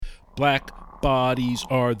Black bodies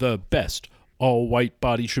are the best. All white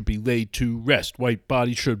bodies should be laid to rest. White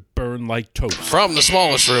bodies should burn like toast. From the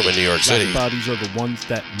smallest room in New York City Black bodies are the ones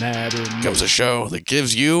that matter most. comes a show that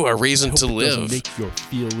gives you a reason to It live. doesn't make your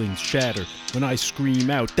feelings shatter when I scream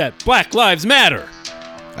out that Black Lives Matter.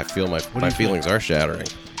 I feel my feelings are shattering.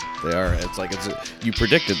 They are. You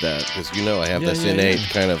predicted that because I have this innate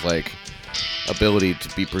kind of like ability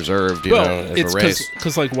to be preserved. You know, as it's a race.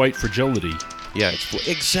 Because like white fragility. Yeah,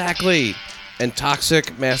 exactly. And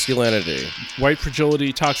toxic masculinity. White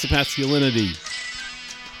fragility, toxic masculinity.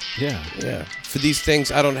 Yeah. Yeah. For these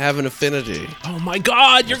things, I don't have an affinity. Oh my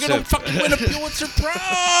God! You're gonna fucking win a Pulitzer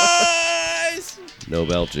Prize.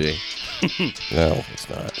 Nobel G. No, it's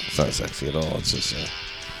not. It's not sexy at all. It's just.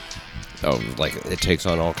 Like it takes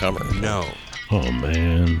on all comers. No. Oh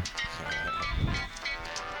man.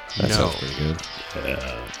 That sounds pretty good.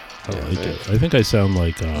 Yeah. I like it. I think I sound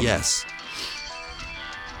like. Yes.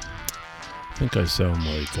 I think I sound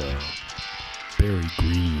like Barry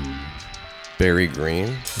Green. Barry Green?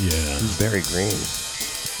 Yeah. Who's Barry Green?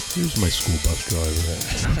 He was my school bus driver.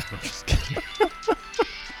 I'm just kidding.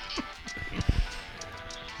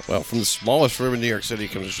 Well, from the smallest room in New York City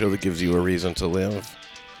comes a show that gives you a reason to live.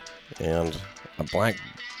 And a black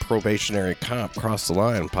probationary cop crossed the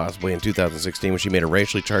line, possibly in 2016, when she made a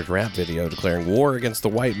racially charged rap video declaring war against the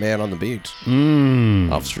white man on the beach.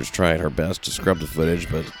 Officers tried her best to scrub the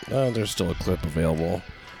footage, but there's still a clip available.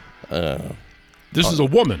 This is a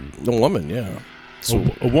woman. A woman, yeah. So,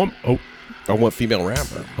 A woman. a what female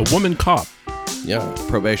rapper? A woman cop. Yeah,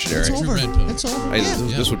 probationary. It's over. It's over.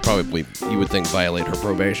 This would probably, you would think, violate her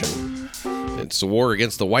probation. It's a war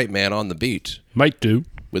against the white man on the beach. Might do.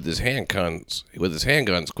 With his handguns,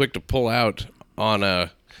 quick to pull out on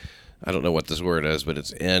a, I don't know what this word is, but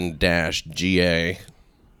it's N-GA.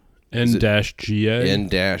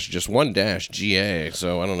 N-GA? Just one dash GA,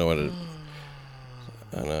 so I don't know what it,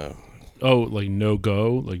 I don't know. Oh, like no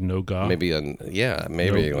go? Like no go? Maybe,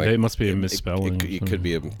 maybe. No, like, it must be a misspelling. It could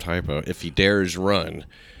be a typo. If he dares run,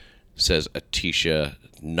 says Atisha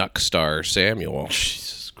Nuckstar Samuel.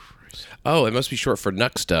 Jesus Christ. Oh, it must be short for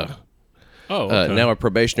Nuxta. Oh, okay. Now a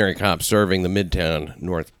probationary cop serving the Midtown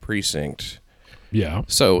North Precinct. Yeah.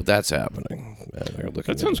 So that's happening. They're looking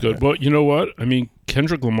That sounds good. Well, you know what? I mean,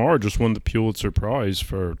 Kendrick Lamar just won the Pulitzer Prize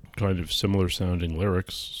for kind of similar sounding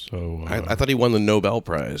lyrics. So I thought he won the Nobel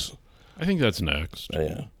Prize. I think that's next.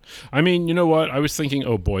 Yeah. I mean, you know what? I was thinking,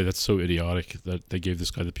 oh boy, that's so idiotic that they gave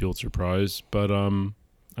this guy the Pulitzer Prize. But I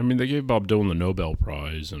mean, they gave Bob Dylan the Nobel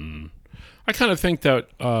Prize, and I kind of think that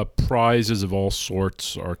prizes of all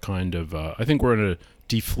sorts are kind of. I think we're in a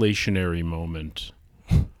deflationary moment,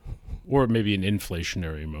 or maybe an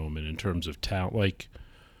inflationary moment in terms of talent, like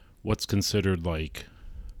what's considered like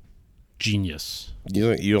genius.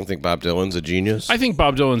 You don't think Bob Dylan's a genius? I think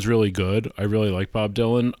Bob Dylan's really good. I really like Bob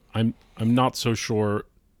Dylan. I'm not so sure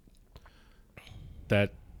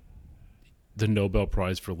that the Nobel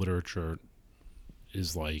Prize for Literature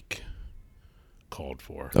is like called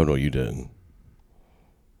for. Oh no, you didn't.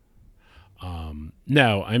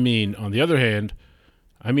 Now, I mean, on the other hand,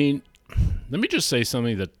 I mean, let me just say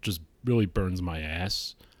something that just really burns my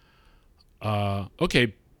ass.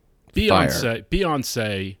 Okay,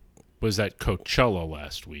 Beyonce was at Coachella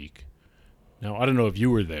last week. Now, I don't know if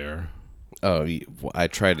you were there. Oh, I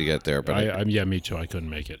tried to get there, but yeah, me too. I couldn't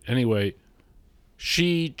make it. Anyway,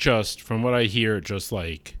 she just, from what I hear, just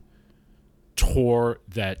like tore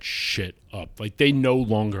that shit up. Like, they no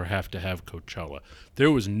longer have to have Coachella. There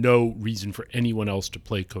was no reason for anyone else to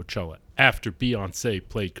play Coachella after Beyonce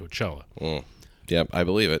played Coachella. Yep, I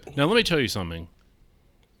believe it. Now, let me tell you something.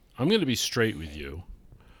 I'm going to be straight with you.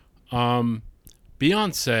 Beyonce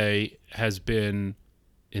has been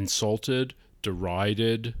insulted,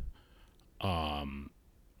 derided,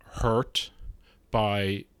 hurt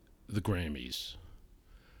by the Grammys.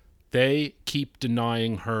 They keep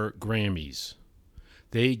denying her Grammys.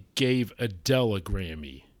 They gave Adele a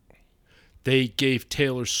Grammy. They gave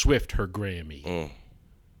Taylor Swift her Grammy.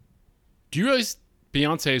 Do you realize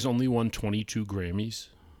Beyonce has only won 22 Grammys?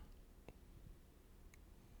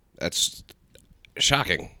 That's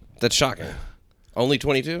shocking. That's shocking. Only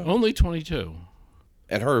 22? Only 22.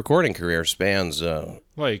 And her recording career spans...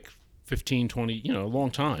 like 15, 20, a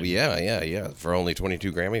long time. Yeah. For only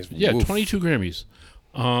 22 Grammys? Yeah, Oof. 22 Grammys.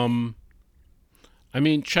 I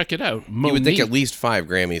mean, check it out. Monique, you would think at least 5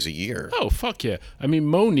 Grammys a year. Oh, fuck yeah. I mean,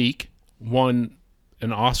 Monique won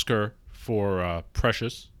an Oscar for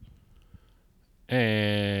Precious.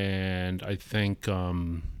 And I think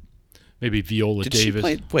maybe Viola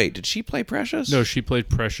Davis. Did she play Precious? No, she played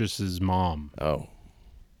Precious's mom. Oh.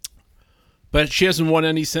 But she hasn't won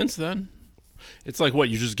any since then. It's like what,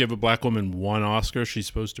 you just give a black woman one Oscar, she's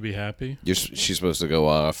supposed to be happy? She's supposed to go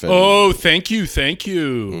off. And, oh, thank you.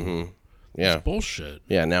 Mm-hmm. Yeah. That's bullshit.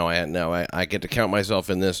 Yeah, now I get to count myself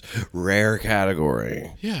in this rare category.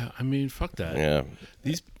 Yeah, I mean, fuck that. Yeah.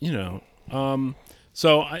 These,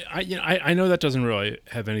 so I know that doesn't really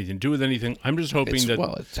have anything to do with anything. I'm just hoping It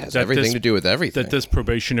has that everything to do with everything. That this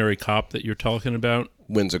probationary cop that you're talking about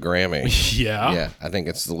wins a Grammy. Yeah. Yeah, I think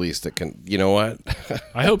it's the least that can. You know what?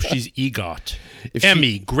 I hope she's EGOT.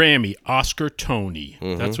 Emmy, Grammy, Oscar, Tony.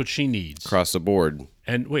 That's what she needs. Across the board.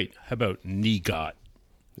 And wait, how about NEGOT?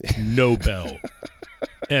 Nobel,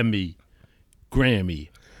 Emmy, Grammy,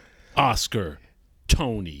 Oscar,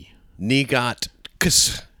 Tony. NEGOT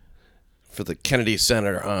for the Kennedy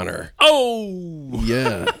Center honor. Oh!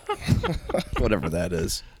 Yeah. Whatever that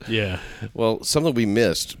is. Yeah. Well, something we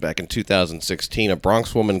missed back in 2016, a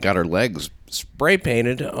Bronx woman got her legs spray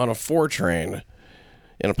painted on a 4 train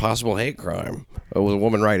in a possible hate crime. It was a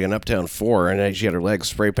woman riding an Uptown 4, and she had her legs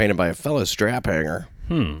spray painted by a fellow strap hanger.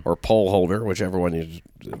 Or pole holder, whichever one you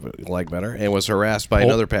like better, and was harassed by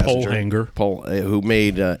another passenger. Pole hanger. Who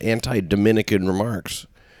made anti-Dominican remarks.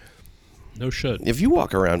 No shit. If you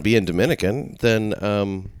walk around being Dominican, then,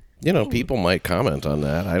 people might comment on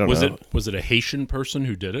that. I don't know. Was it a Haitian person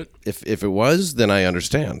who did it? If it was, then I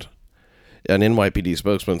understand. An NYPD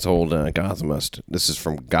spokesman told Gothamist, this is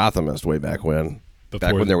from Gothamist way back when.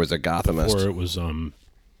 Back when there was a Gothamist. Before it was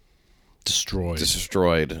destroyed.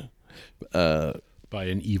 Destroyed. By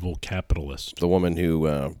an evil capitalist. The woman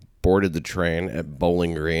who boarded the train at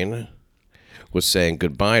Bowling Green was saying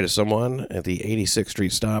goodbye to someone at the 86th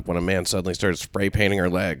Street stop when a man suddenly started spray painting her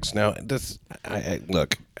legs. Now,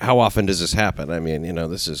 look, how often does this happen? I mean,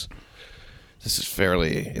 this is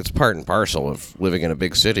fairly, it's part and parcel of living in a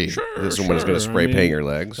big city. Someone's going to spray paint your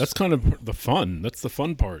legs. That's kind of the fun. That's the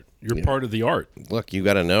fun part. You're part of the art. Look, you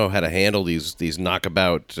got to know how to handle these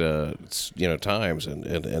knockabout, times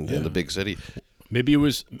in the big city. Maybe it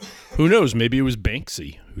was, who knows? Maybe it was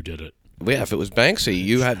Banksy who did it. Yeah, if it was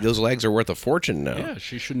Banksy, those legs are worth a fortune now. Yeah,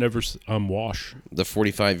 she should never wash. The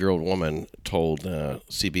 45-year-old woman told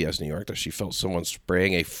CBS New York that she felt someone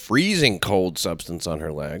spraying a freezing cold substance on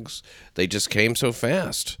her legs. They just came so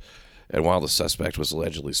fast. And while the suspect was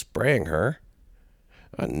allegedly spraying her,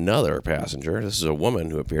 another passenger, this is a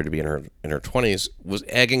woman who appeared to be in her 20s, was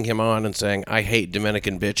egging him on and saying, "I hate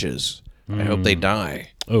Dominican bitches. I hope they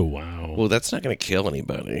die." Oh, wow. Well, that's not going to kill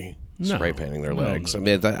anybody, spray painting their legs. No. I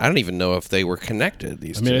mean, I don't even know if they were connected,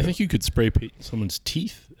 these two. I think you could spray paint someone's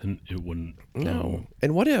teeth and it wouldn't. No.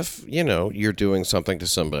 And what if, you're doing something to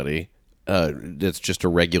somebody that's just a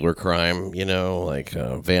regular crime, like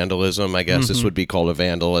vandalism, I guess this would be called a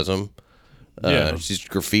vandalism. Yeah. It's just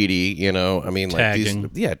graffiti, I mean, tagging.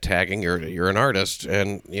 Tagging. You're an artist,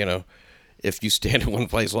 and, if you stand in one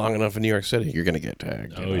place long enough in New York City, you're going to get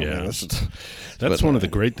tagged. Oh, yeah. I mean, that's one of the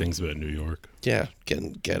great things about New York. Yeah,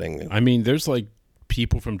 getting. I mean, there's like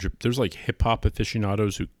people there's like hip hop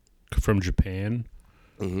aficionados from Japan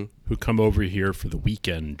who come over here for the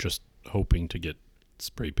weekend just hoping to get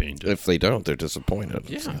spray painted. If they don't, they're disappointed.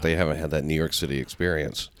 Yeah. They haven't had that New York City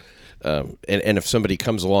experience. And if somebody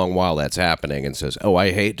comes along while that's happening and says, "Oh,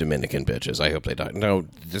 I hate Dominican bitches. I hope they die." No,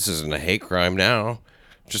 this isn't a hate crime now.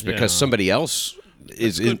 Just because somebody else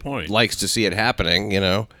likes to see it happening,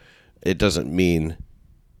 it doesn't mean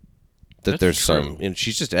that there's some. And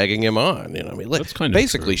she's just egging him on. I mean, that's kind of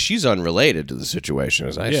basically she's unrelated to the situation,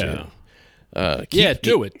 as I see it.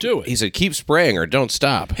 Do it. He said, "Keep spraying her. Don't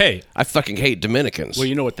stop." Hey, I fucking hate Dominicans. Well,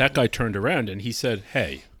 you know what? That guy turned around and he said,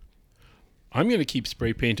 "Hey, I'm going to keep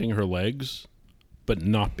spray painting her legs, but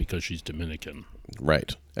not because she's Dominican."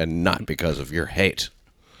 Right, and not because of your hate.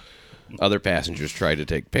 Other passengers tried to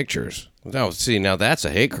take pictures. Now that's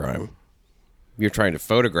a hate crime. You're trying to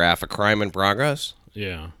photograph a crime in progress?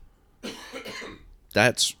 Yeah.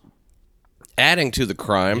 That's adding to the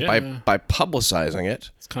crime by publicizing it.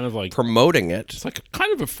 It's kind of like promoting it. It's like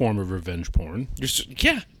kind of a form of revenge porn.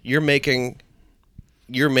 You're making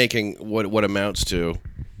what amounts to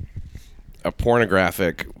a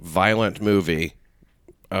pornographic, violent movie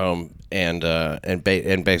and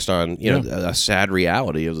based on a sad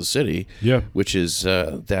reality of the city, which is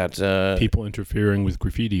that people interfering with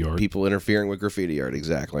graffiti art.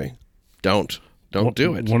 Exactly. Don't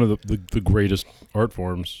do it. One of the greatest art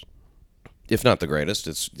forms, if not the greatest.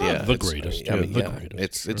 It's the greatest.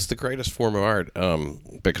 It's the greatest form of art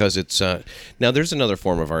because it's now there's another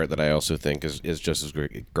form of art that I also think is just as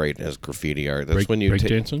great as graffiti art. That's when you break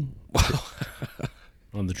dancing.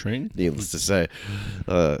 On the train? Needless to say.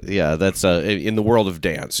 That's in the world of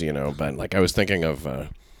dance, but like I was thinking of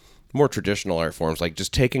more traditional art forms, like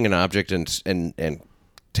just taking an object and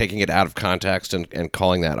taking it out of context and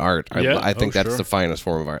calling that art. I think that's sure. the finest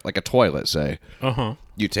form of art. Like a toilet, say. Uh-huh.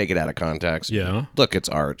 You take it out of context. Yeah. Look, it's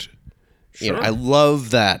art. Sure. You know, I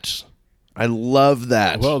love that. I love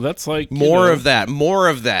that. Well, that's like... More of that. More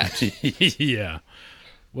of that. Yeah.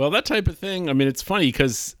 Well, that type of thing, I mean, it's funny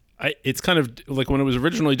because it's kind of like when it was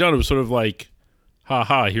originally done, it was sort of like,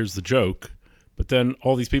 ha, here's the joke. But then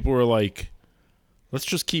all these people were like, let's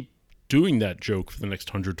just keep doing that joke for the next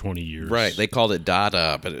 120 years. Right. They called it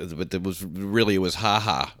Dada, but it was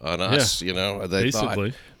ha on us, you know. They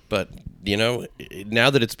basically. Thought. But, you know, now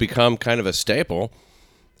that it's become kind of a staple,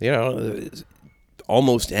 you know,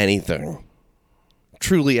 almost anything,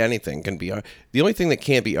 truly anything can be art. The only thing that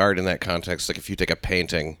can't be art in that context, like if you take a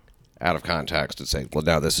painting out of context and say, well,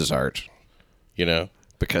 now this is art, you know,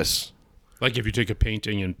 because... Like if you take a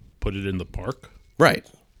painting and put it in the park? Right.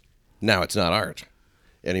 Now it's not art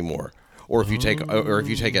anymore. Or if you take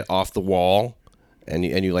it off the wall and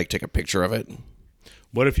you like take a picture of it.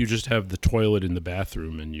 What if you just have the toilet in the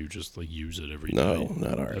bathroom and you just like use it every day? No,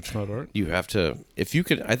 not art. That's not art? You have to, if you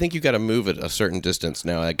could, I think you got to move it a certain distance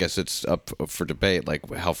now. I guess it's up for debate,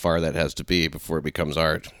 like how far that has to be before it becomes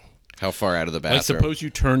art. How far out of the bathroom? Like suppose you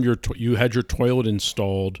turned you had your toilet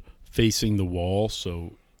installed facing the wall,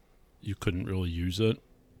 so you couldn't really use it.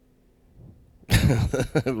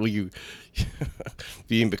 Well, you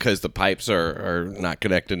being because the pipes are not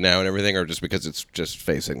connected now and everything, or just because it's just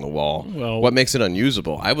facing the wall? Well, what makes it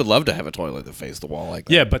unusable? I would love to have a toilet that faced the wall like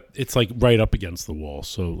that. Yeah, but it's like right up against the wall,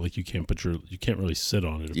 so like you can't really sit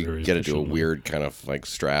on it. You get to do a weird kind of like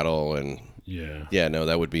straddle and yeah. No,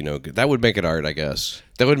 that would be no good. That would make it art, I guess.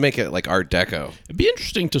 That would make it like Art Deco. It'd be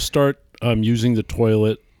interesting to start using the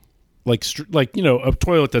toilet like you know, a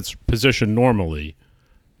toilet that's positioned normally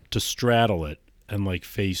to straddle it and like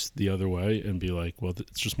face the other way and be like, well,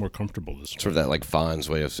 it's just more comfortable this way. Sort of that like Fawn's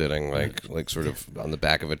way of sitting, like sort of on the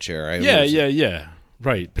back of a chair. Yeah.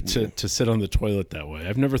 Right, but to sit on the toilet that way.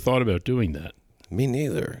 I've never thought about doing that. Me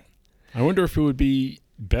neither. I wonder if it would be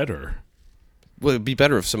better. Well, it'd be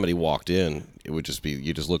better if somebody walked in. It would just be,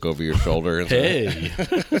 you just look over your shoulder and say,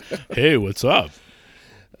 hey, what's up?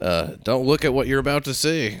 Don't look at what you're about to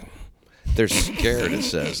see. They're scared, it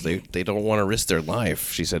says. They don't want to risk their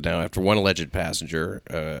life, she said. Now, after one alleged attack,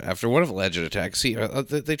 see,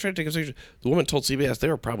 they tried to take a picture. The woman told CBS they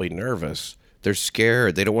were probably nervous. They're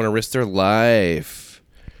scared. They don't want to risk their life.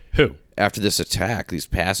 Who? After this attack, these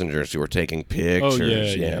passengers who were taking pictures. Oh,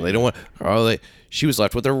 yeah. They don't want... she was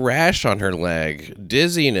left with a rash on her leg,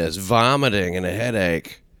 dizziness, vomiting, and a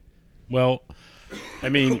headache. Well... I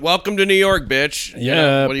mean... Welcome to New York, bitch.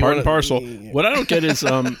 Yeah, part and parcel. What I don't get is...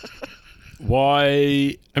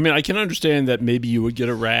 why? I mean, I can understand that maybe you would get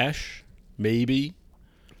a rash. Maybe.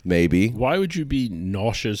 Why would you be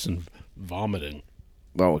nauseous and vomiting?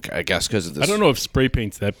 Well, I guess because of this. I don't know if spray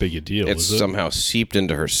paint's that big a deal. It's is it? somehow seeped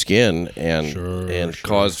into her skin and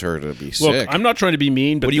caused her to be sick. Look, I'm not trying to be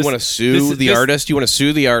mean, but what do you want to sue the artist? You want to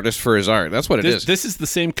sue the artist for his art? That's what it is. This is the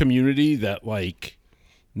same community that like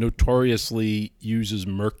notoriously uses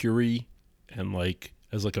mercury and like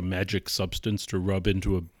as like a magic substance to rub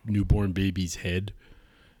into a newborn baby's head,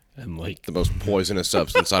 and like the most poisonous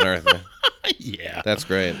substance on earth. Yeah, that's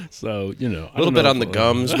great. So you know, a little bit on the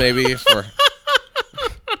gums, maybe.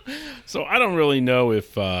 So I don't really know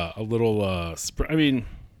if a little. I mean,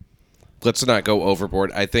 let's not go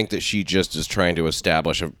overboard. I think that she just is trying to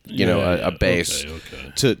establish a base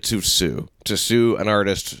to sue an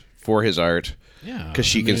artist for his art. Yeah, because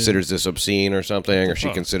she considers this obscene or something, or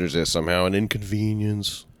she considers this somehow an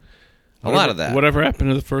inconvenience. A lot of that. Whatever happened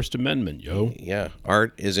to the First Amendment, yo? Yeah,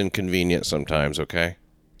 art is inconvenient sometimes, okay?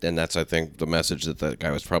 And that's, I think, the message that that guy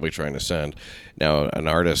was probably trying to send. Now, an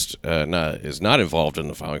artist is not involved in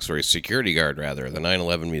the following story. Security guard, rather. The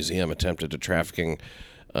 9/11 museum attempted to traffic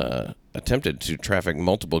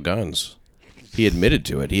multiple guns. He admitted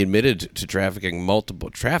to it. He admitted to trafficking multiple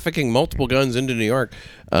guns into New York,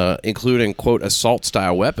 including, quote,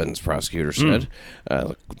 assault-style weapons, prosecutors said.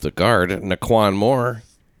 The guard, Naquan Moore,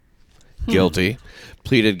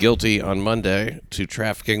 pleaded guilty on Monday to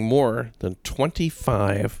trafficking more than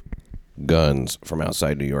 25 guns from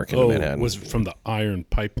outside New York into Manhattan. Was it from the Iron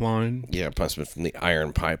Pipeline? Yeah, it must have been from the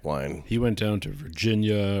Iron Pipeline. He went down to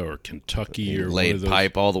Virginia or Kentucky or laid one of those...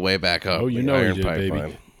 pipe all the way back up. Oh, you know Iron he did, Pipeline.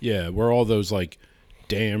 baby. Yeah, where all those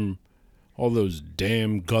damn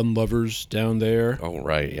gun lovers down there. Oh,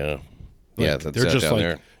 right, yeah. Like, that's they're just down like,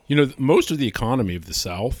 there. you know, most of the economy of the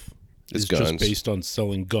South is guns. just based on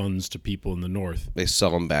selling guns to people in the North. They sell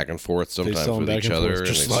them back and forth sometimes with each other, and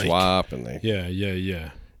they like, swap, and they... Yeah.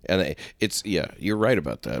 And you're right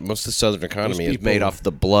about that. Most of the Southern economy is people- made off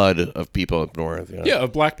the blood of people up north. You know? Yeah,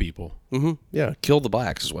 of black people. Yeah, kill the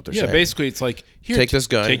blacks is what they're Yeah, saying. basically it's like, here, Take this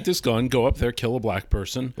gun. Take this gun, go up there, kill a black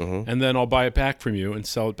person, and then I'll buy it back from you and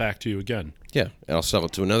sell it back to you again. Yeah, and I'll sell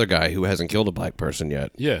it to another guy who hasn't killed a black person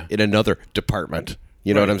yet. Yeah. In another department.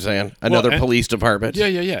 You know Right. what I'm saying? Another police department.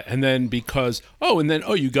 Yeah. And then because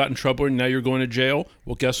you got in trouble and now you're going to jail.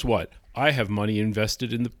 Well, guess what? I have money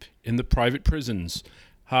invested in the private prisons.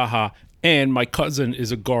 Ha ha. And my cousin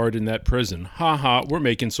is a guard in that prison. Ha ha. We're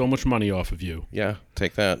making so much money off of you. Yeah,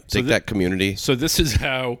 take that. Take that community. So this is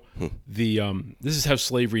how this is how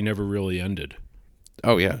slavery never really ended.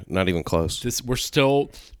 Oh yeah, not even close. We're still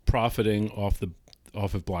profiting off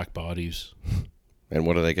of black bodies. And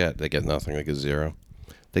what do they get? They get nothing. They get zero.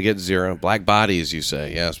 They get zero. Black bodies, you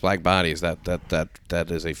say? Yes, black bodies. That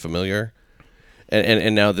is a familiar.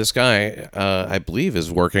 And now this guy, I believe,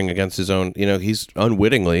 is working against his own. You know, he's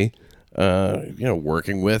unwittingly,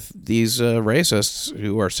 working with these racists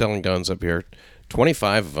who are selling guns up here.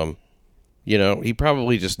 25 of them. You know, he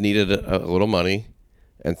probably just needed a little money,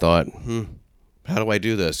 and thought, how do I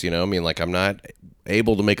do this? You know, I mean, like, I'm not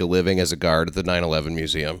able to make a living as a guard at the 9/11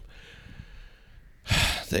 museum.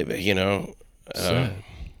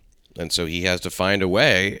 And so he has to find a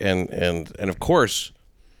way, and of course,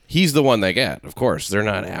 he's the one they get. Of course, they're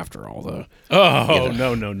not after all the. Oh,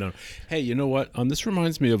 no. Hey, you know what? This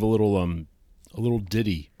reminds me of a little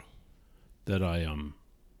ditty that I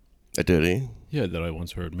A ditty? Yeah, that I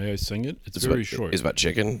once heard. May I sing it? It's very short. It's about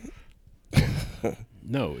chicken.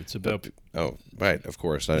 No, it's about. Oh, right. Of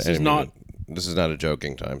course. This is not a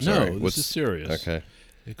joking time. Sorry. No, this is serious. Okay.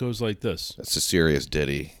 It goes like this. That's a serious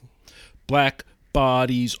ditty. Black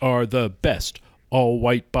bodies are the best. All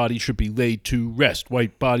white bodies should be laid to rest.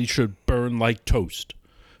 White bodies should burn like toast.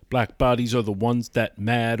 Black bodies are the ones that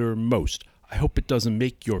matter most. I hope it doesn't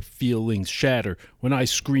make your feelings shatter when I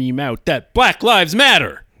scream out that Black Lives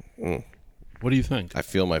Matter. What do you think? I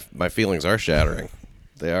feel my feelings are shattering.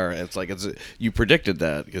 They are. It's like you predicted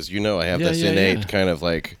that because I have this innate kind of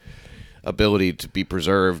like ability to be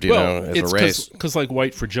preserved. As a race. Because like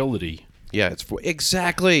white fragility. Yeah,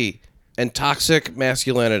 exactly. And toxic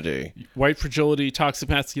masculinity. White fragility, toxic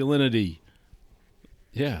masculinity.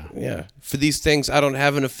 Yeah. Yeah. For these things, I don't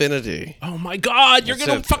have an affinity. Oh my God! You're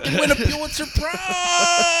gonna fucking win a Pulitzer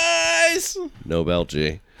Prize. Nobel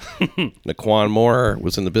G. Naquan Moore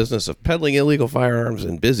was in the business of peddling illegal firearms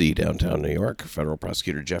in busy downtown New York. Federal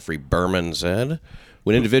prosecutor Jeffrey Berman said,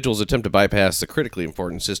 when individuals attempt to bypass the critically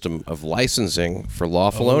important system of licensing for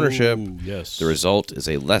lawful ownership, yes. the result is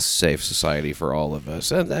a less safe society for all of us.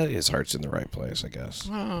 And that his heart's in the right place, I guess.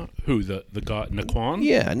 Who, the guy, Naquan?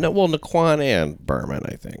 Yeah, Naquan and Berman,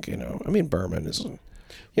 I think. Berman is...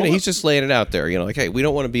 he's just laying it out there. Like, hey, we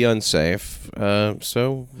don't want to be unsafe,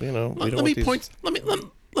 so we don't. Let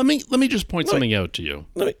me just point something out to you.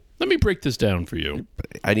 Let me break this down for you.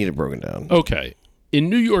 I need it broken down. Okay, in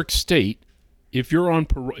New York State, if you're on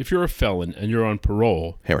if you're a felon and you're on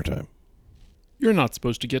parole, hammer time. You're not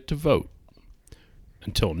supposed to get to vote.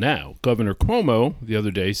 Until now, Governor Cuomo the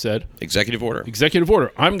other day said, Executive order.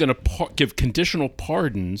 I'm going to give conditional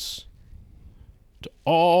pardons to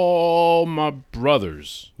all my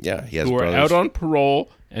brothers who are out on parole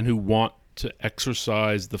and who want to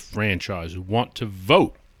exercise the franchise, who want to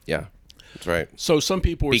vote. Yeah, that's right. So some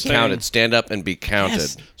people were saying... Be counted. Stand up and be counted.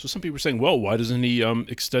 Yes. So some people were saying, well, why doesn't he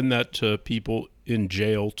extend that to people in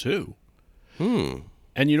jail too? And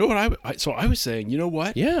you know what? I was saying, you know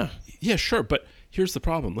what? Yeah. Yeah, sure. But here's the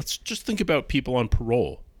problem. Let's just think about people on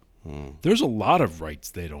parole. There's a lot of rights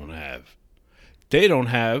they don't have. They don't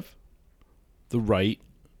have the right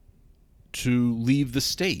to leave the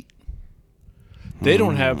state. They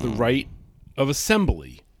don't have the right of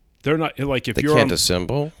assembly. They're not like if they you're can't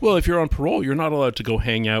assemble. Well, if you're on parole, you're not allowed to go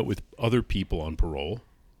hang out with other people on parole.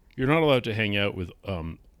 You're not allowed to hang out with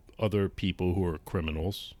other people who are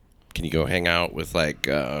criminals. Can you go hang out with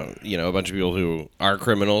a bunch of people who are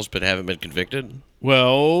criminals but haven't been convicted?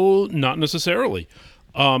 Well, not necessarily.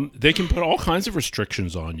 They can put all kinds of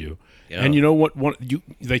restrictions on you. Yeah. And you know what?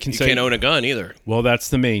 They can say you can't own a gun either. Well, that's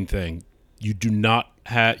the main thing. You do not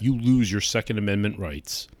have. You lose your Second Amendment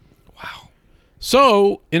rights. Wow.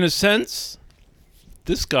 So, in a sense,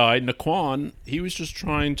 this guy Naquan, he was just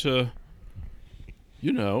trying to.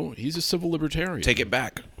 He's a civil libertarian. Take it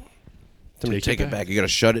back. Take it back. You got to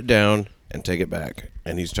shut it down and take it back.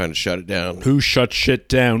 And he's trying to shut it down. Who shut shit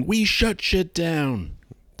down? We shut shit down.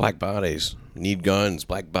 Black bodies need guns.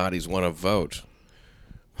 Black bodies want to vote.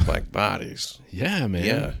 Black bodies. Yeah, man.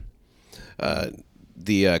 Yeah.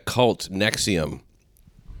 The cult NXIVM,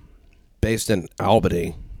 based in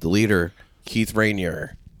Albany, the leader, Keith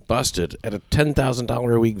Rainier, busted at a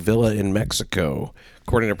 $10,000 a week villa in Mexico.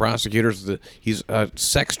 According to prosecutors, he's a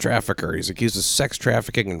sex trafficker. He's accused of sex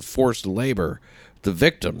trafficking and forced labor. The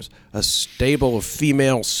victims, a stable of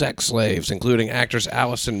female sex slaves, including actress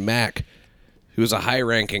Allison Mack, who is a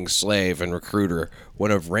high-ranking slave and recruiter,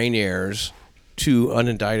 one of Rainier's 2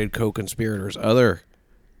 unindicted co-conspirators. Other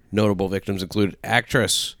notable victims include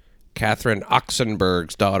actress Catherine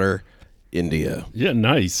Oxenberg's daughter, India. Yeah,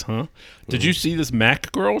 nice, huh? Did you see this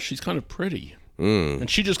Mac girl? She's kind of pretty. And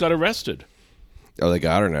she just got arrested. Oh, they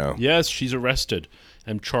got her now. Yes, she's arrested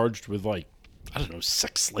and charged with, like, I don't know,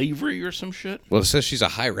 sex slavery or some shit. Well, it says she's a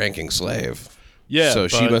high-ranking slave. Yeah, so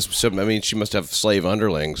she must have slave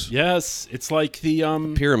underlings. Yes, it's like the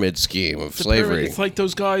Pyramid scheme of slavery. It's like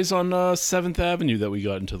those guys on 7th Avenue that we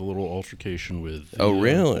got into the little altercation with. Oh,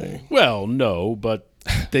 really? Well, no, but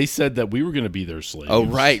they said that we were going to be their slaves. Oh,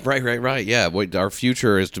 right. Yeah, our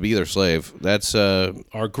future is to be their slave. That's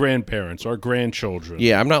our grandparents, our grandchildren.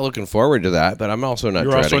 Yeah, I'm not looking forward to that, but I'm also not.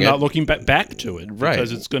 You're also not looking back to it, right?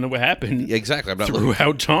 Because it's going to happen. Exactly. I'm not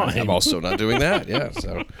throughout time. I'm also not doing that. Yeah,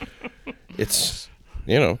 so it's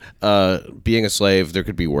being a slave, there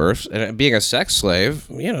could be worse, and being a sex slave,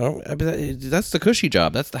 that's the cushy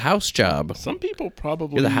job. That's the house job. Some people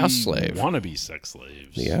probably You're the house slave. Want to be sex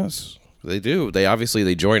slaves. Yes. They do.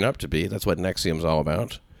 They join up to be. That's what NXIVM's all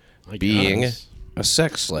about. Being a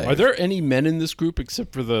sex slave. Are there any men in this group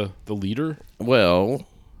except for the leader? Well,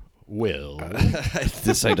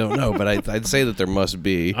 this I don't know, but I'd say that there must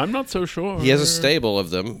be. I'm not so sure. He has a stable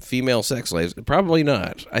of them, female sex slaves. Probably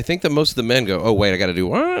not. I think that most of the men go, "Oh wait, I got to do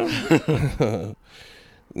what?"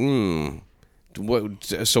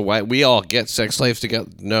 So why we all get sex slaves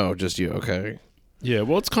together? No, just you. Okay. Yeah,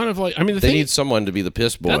 well, it's kind of like, I mean, they need someone to be the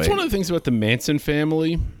piss boy. That's one of the things about the Manson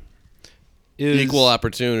family. Is equal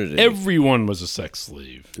opportunity. Everyone was a sex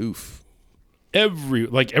slave. Oof.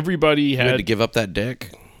 Everybody you had to give up that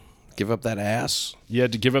dick, give up that ass. You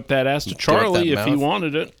had to give up that ass to Charlie if he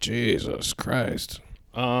wanted it. Jesus Christ.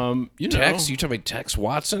 Tex, you tell me Tex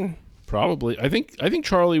Watson? Probably. I think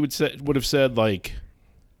Charlie would have said like,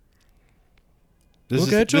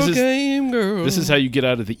 "Look at your game, girl. This is how you get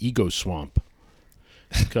out of the ego swamp."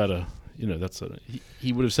 Gotta, that's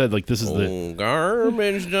he would have said like, "This is the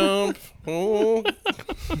garbage dump."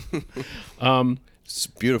 It's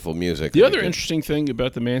beautiful music. The other interesting thing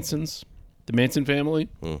about the Manson family,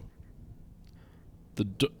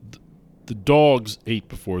 the dogs ate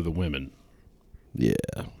before the women. Yeah.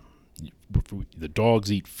 The dogs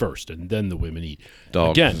eat first, and then the women eat.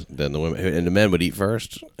 Dogs, again, then the women, and the men would eat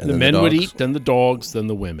first. And the men would eat, then the dogs, then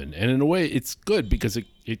the women. And in a way, it's good because it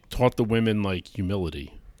taught the women like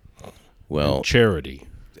humility, and charity.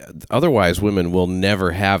 Otherwise, women will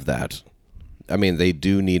never have that. I mean, they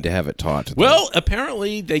do need to have it taught to them. Well,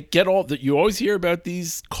 apparently, they get all that. You always hear about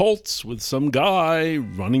these cults with some guy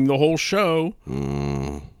running the whole show,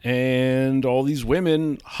 and all these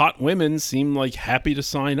women, hot women, seem like happy to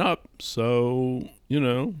sign up. So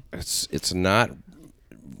it's not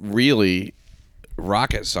really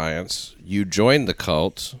rocket science. You join the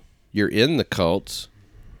cult, you're in the cult.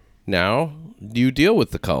 Now you deal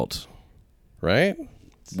with the cult, right?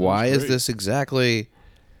 Why is this exactly?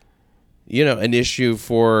 An issue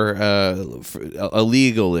for a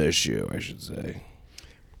legal issue, I should say.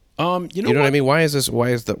 You know what I mean? Why are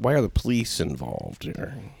the police involved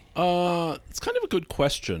here? It's kind of a good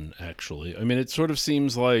question, actually. I mean, it sort of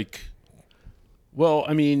seems like, well,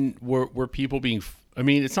 I mean, were people being? I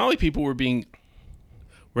mean, it's not like people were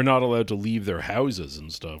not allowed to leave their houses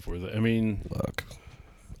and stuff. Were they? I mean, look,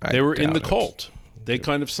 they were in the cult. They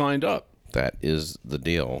kind of signed up. That is the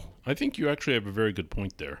deal. I think you actually have a very good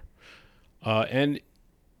point there. And,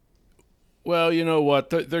 well, you know what?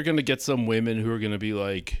 They're going to get some women who are going to be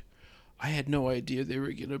like, I had no idea they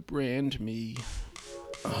were going to brand me.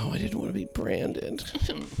 Oh, I didn't want to be branded.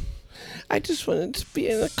 I just wanted to be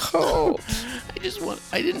in a cult.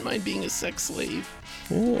 I didn't mind being a sex slave.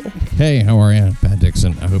 Yeah. Hey, how are you? Pat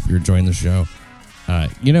Dixon. I hope you're enjoying the show. I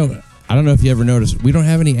don't know if you ever noticed, we don't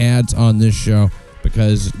have any ads on this show,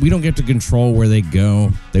 because we don't get to control where they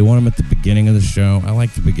go. They want them at the beginning of the show. I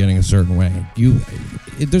like the beginning a certain way.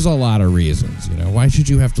 There's a lot of reasons, Why should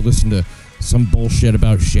you have to listen to some bullshit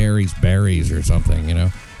about Sherry's Berries or something,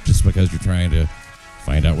 just because you're trying to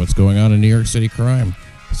find out what's going on in New York City crime?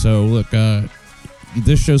 So, look,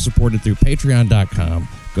 this show's supported through Patreon.com.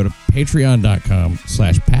 Go to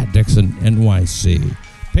Patreon.com/PatDixonNYC.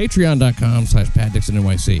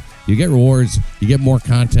 Patreon.com/PatDixonNYC. You get rewards. You get more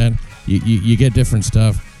content. You get different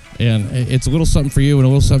stuff, and it's a little something for you and a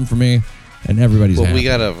little something for me, and everybody's happy. We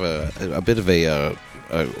got a bit of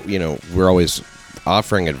we're always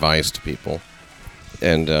offering advice to people,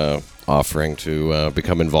 and offering to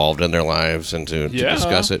become involved in their lives and to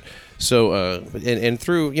discuss it. So, and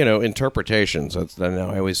through, interpretations, now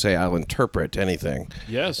I always say I'll interpret anything.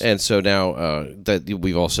 Yes. And so now that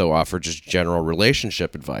we've also offered just general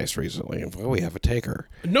relationship advice recently. Well, we have a taker.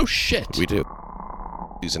 No shit. We do.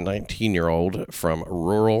 He's a 19-year-old from a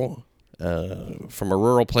rural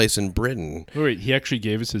place in Britain. Wait, he actually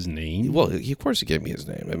gave us his name? Well, of course he gave me his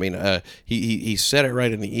name. I mean, he said it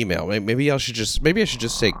right in the email. Maybe I should just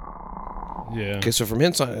say. Yeah. Okay, so from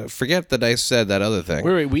inside, forget that I said that other thing.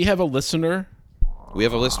 Wait, we have a listener? We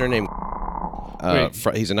have a listener named...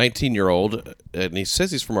 he's a 19-year-old, and he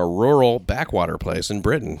says he's from a rural backwater place in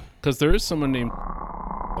Britain. Because there is someone named...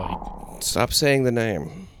 Stop saying the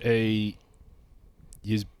name.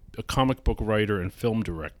 He's a comic book writer and film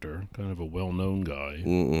director, kind of a well-known guy.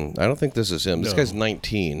 I don't think this is him. This guy's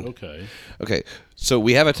 19. Okay, so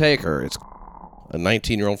we have a taker. It's a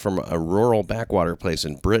 19-year-old from a rural backwater place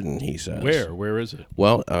in Britain, he says. Where is it?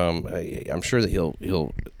 Well, I'm sure that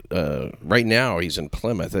he'll right now he's in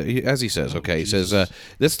Plymouth, as he says. Okay, he says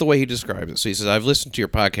that's the way he describes it. So he says, I've listened to your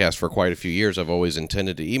podcast for quite a few years. I've always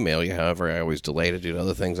intended to email you. However, I always delayed it due to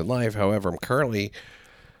other things in life. However, I'm currently...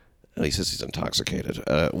 He says he's intoxicated.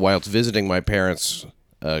 Whilst visiting my parents,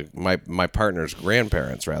 my partner's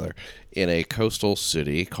grandparents, rather, in a coastal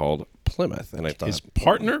city called Plymouth. And I thought... His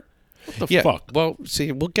partner? What the fuck? Well,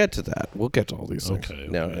 see, we'll get to that. We'll get to all these things. Okay.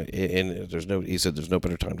 Now, and he said there's no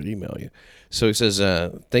better time to email you. So he says,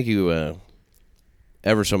 thank you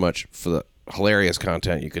ever so much for the hilarious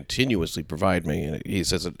content you continuously provide me. And he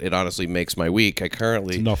says it honestly makes my week. I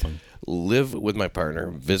currently live with my partner,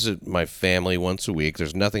 visit my family once a week.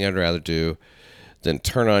 There's nothing I'd rather do than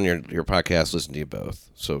turn on your podcast, listen to you both.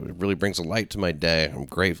 So it really brings a light to my day. I'm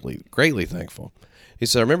greatly thankful. He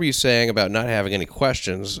said, I remember you saying about not having any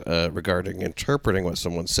questions regarding interpreting what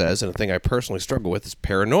someone says, and a thing I personally struggle with is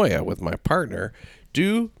paranoia with my partner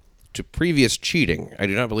due to previous cheating. I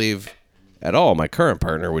do not believe at all my current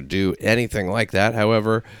partner would do anything like that.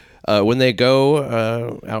 However, when they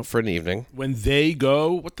go out for an evening... When they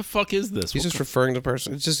go? What the fuck is this? He's just referring to the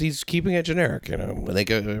person. It's just he's keeping it generic, When they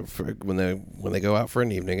go when they go out for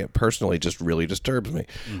an evening, it personally just really disturbs me.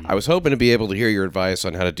 I was hoping to be able to hear your advice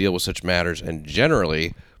on how to deal with such matters and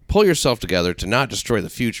generally pull yourself together to not destroy the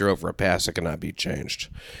future over a past that cannot be changed.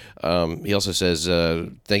 He also says,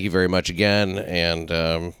 thank you very much again,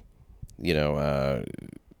 and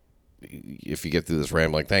if you get through this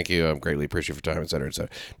rambling, thank you. I'm greatly appreciative for your time, et cetera, et cetera.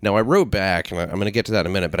 Now, I wrote back, and I'm going to get to that in a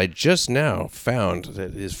minute, but I just now found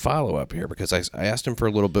that his follow-up here because I asked him for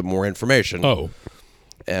a little bit more information. Oh.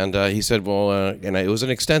 And he said, it was an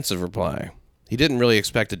extensive reply. He didn't really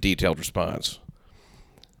expect a detailed response.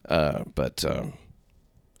 But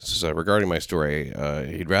so regarding my story,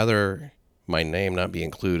 he'd rather my name not be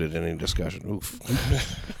included in any discussion. Oof.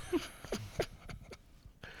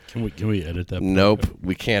 Can we edit that? Nope,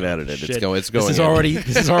 we can't edit it. Shit. It's going. This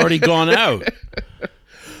has already gone out.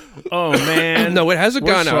 Oh man! No, it hasn't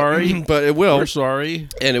gone sorry. out. But it will. We're sorry,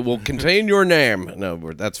 and it will contain your name. No,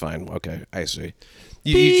 that's fine. Okay, I see.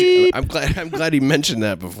 I'm glad he mentioned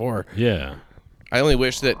that before. Yeah. I only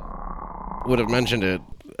wish that would have mentioned it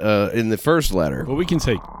in the first letter. Well, we can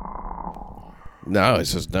say. No, it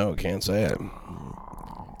says no. Can't say it.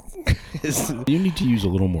 You need to use a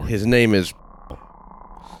little more. His name is.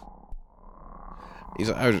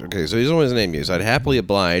 So he's only his name used. I'd happily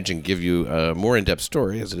oblige and give you a more in-depth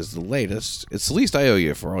story as it is the latest. It's the least I owe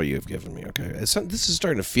you for all you've given me, okay? This is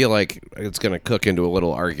starting to feel like it's going to cook into a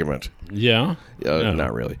little argument. Yeah?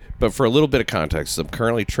 Not really. But for a little bit of context, I'm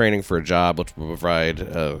currently training for a job which will provide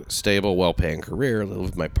a stable, well-paying career. I live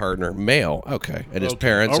with my partner, male, okay, and his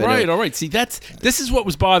parents. All right. See, this is what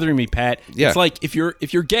was bothering me, Pat. Yeah. It's like, if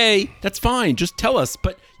you're gay, that's fine. Just tell us.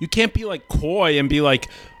 But you can't be like coy and be like,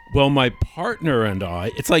 well, my partner and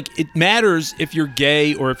I. It's like it matters if you're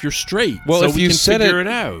gay or if you're straight. Well, so if we you can said figure it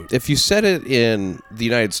out. If you said it in the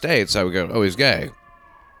United States, I would go, "Oh, he's gay."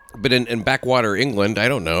 But in backwater England, I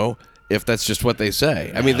don't know if that's just what they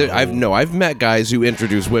say. I mean, I've met guys who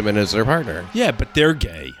introduce women as their partner. Yeah, but they're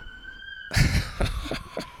gay.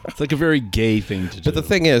 It's like a very gay thing to do. But the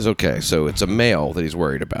thing is, okay, so it's a male that he's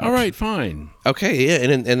worried about. All right, fine. Okay,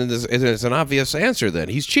 yeah, and it's an obvious answer then.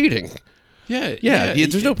 He's cheating. Yeah.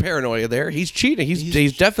 There's no paranoia there. He's cheating.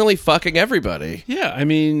 He's definitely fucking everybody. Yeah, I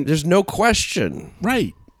mean, there's no question.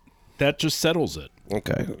 Right. That just settles it.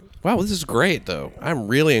 Okay. Wow, this is great, though. I'm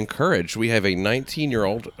really encouraged. We have a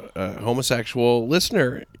 19-year-old homosexual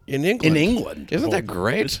listener in England. In England. Isn't that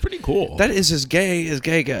great? It's pretty cool. That is as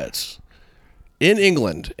gay gets. In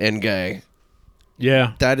England and gay.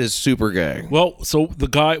 Yeah. That is super gay. Well, so the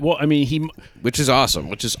guy. Well, I mean, he. Which is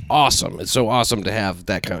awesome. It's so awesome to have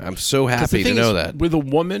that kind. I'm so 'cause the happy to thing know is, that. with a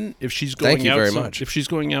woman, if she's going Thank you out, very much. if she's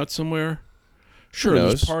going out somewhere, sure,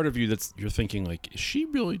 knows? there's part of you that's you're thinking like, is she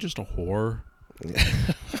really just a whore?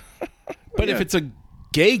 But if it's a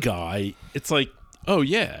gay guy, it's like, oh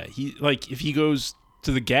yeah, he like if he goes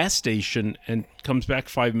to the gas station and comes back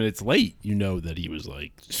 5 minutes late, you know that he was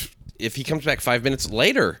like, If he comes back 5 minutes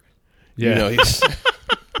later, yeah, you know, he's.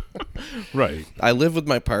 right. I live with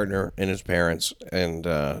my partner and his parents, and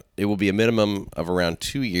it will be a minimum of around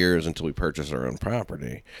 2 years until we purchase our own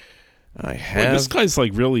property. I have. Well, this guy's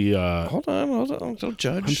like really. Hold on, don't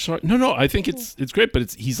judge. I'm sorry. No. I think it's great,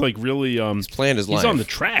 but he's like really. He's planned his life. He's on the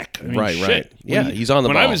track. I mean, Right. shit. Yeah, he's on the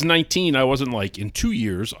When ball. I was 19, I wasn't like, in 2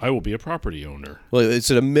 years, I will be a property owner. Well,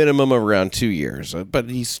 it's at a minimum of around 2 years, but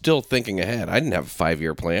he's still thinking ahead. I didn't have a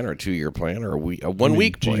 5-year plan or a 2-year plan or a 1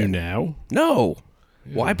 week Do plan. you now? No.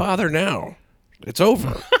 Why bother now? It's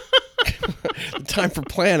over. The time for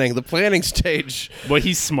planning, the planning stage. Well,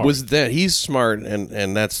 he's smart. Was that he's smart,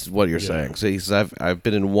 and that's what you're saying. So he says, I've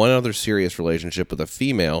been in one other serious relationship with a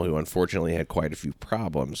female who unfortunately had quite a few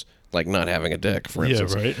problems, like not having a dick, for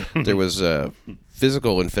instance. right. There was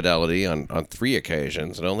physical infidelity on 3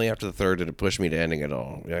 occasions, and only after the third did it push me to ending it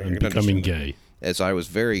all. Yeah, And becoming gay. As I was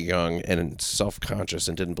very young and self-conscious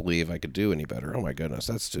and didn't believe I could do any better. Oh my goodness,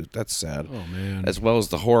 that's sad. Oh man. As well as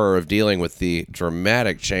the horror of dealing with the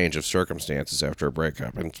dramatic change of circumstances after a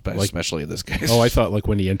breakup, and especially in this case. Oh, I thought like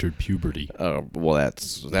when he entered puberty. Oh, well,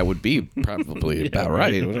 that would be probably about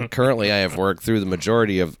right. Currently, I have worked through the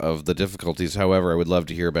majority of the difficulties. However, I would love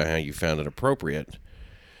to hear about how you found it appropriate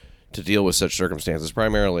to deal with such circumstances.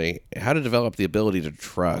 Primarily, how to develop the ability to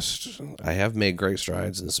trust. I have made great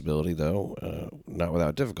strides in this ability, though, not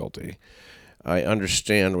without difficulty. I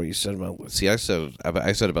understand what you said about. See, I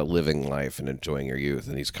said about living life and enjoying your youth,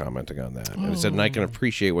 and he's commenting on that. And I said, and I can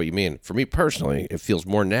appreciate what you mean. For me personally, it feels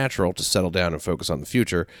more natural to settle down and focus on the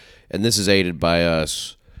future, and this is aided by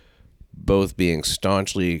us both being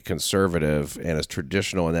staunchly conservative and as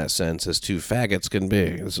traditional in that sense as two faggots can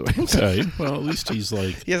be. Okay. Well, at least he's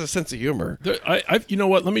like. He has a sense of humor. You know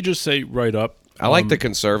what? Let me just say right up. I like the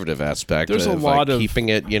conservative aspect. There's of a lot of keeping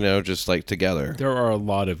it, just like together. There are a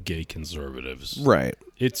lot of gay conservatives. Right.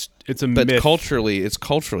 It's a but myth. it's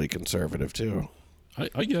culturally conservative too.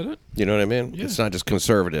 I get it. You know what I mean? Yeah. It's not just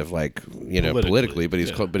conservative, like politically, but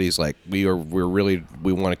he's like we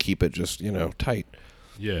want to keep it just tight.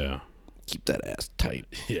 Yeah. Keep that ass tight.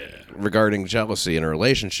 Yeah. Regarding jealousy in a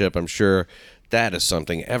relationship, I'm sure that is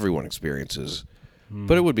something everyone experiences.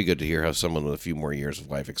 But it would be good to hear how someone with a few more years of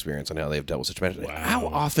life experience and how they've dealt with such matters. Wow. How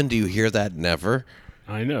often do you hear that? Never.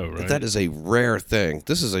 I know, right? That is a rare thing.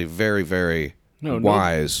 This is a very, very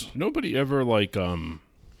wise. Nobody ever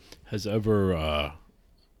has ever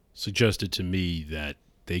suggested to me that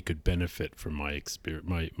they could benefit from my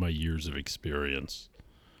my years of experience.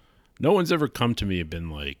 No one's ever come to me and been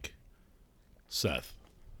like, Seth,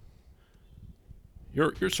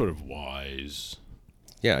 you're sort of wise.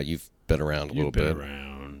 Yeah, you've been around a little bit.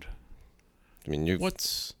 Around. I mean, you've got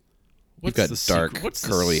the dark,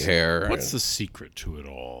 curly hair. What's the secret to it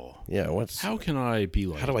all? Yeah, how can I be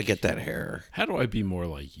like? How do I get that hair? How do I be more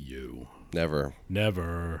like you? Never.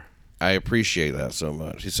 I appreciate that so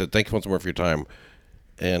much. He said, thank you once more for your time.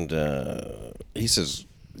 And he says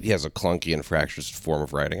he has a clunky and fractious form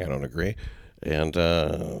of writing. I don't agree. And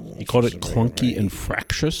he called it clunky and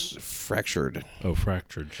fractious? Fractured. Oh,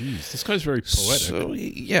 fractured. Jeez, this guy's very poetic. So,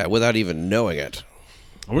 yeah, without even knowing it.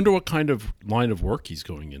 I wonder what kind of line of work he's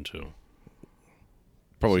going into.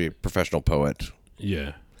 Probably a professional poet.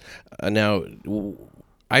 Yeah. Now,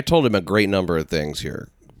 I told him a great number of things here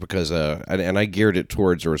because, and I geared it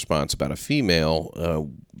towards a response about a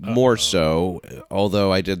female, more so.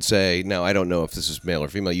 Although I did say, now I don't know if this is male or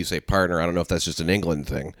female. You say partner. I don't know if that's just an England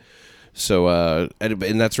thing. So,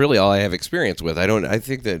 and that's really all I have experience with. I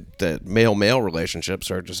think that male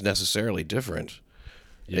relationships are just necessarily different.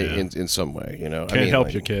 Yeah. In some way, you know. Can't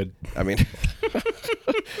help you, kid. I mean,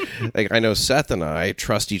 like I know Seth and I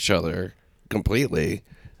trust each other completely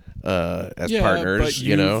as partners. But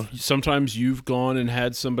you know, sometimes you've gone and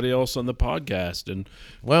had somebody else on the podcast, and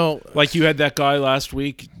well, like you had that guy last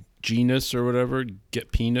week, Genus or whatever,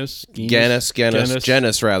 Genus, and you had him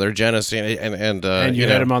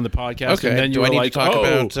on the podcast. Okay, and then you were need like, to talk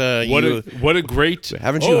about what a great.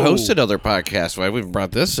 Haven't you hosted other podcasts? Why haven't we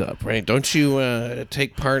brought this up? Right? Don't you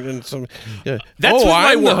take part in some? I'm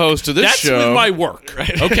the host of this show. That's with my work,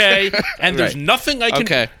 okay? And there's nothing I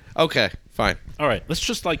can. Okay, fine. All right, let's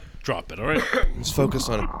just drop it. All right, let's focus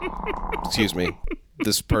on. Excuse me,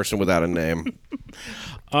 this person without a name.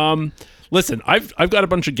 Listen, I've got a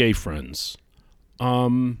bunch of gay friends,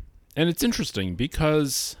 and it's interesting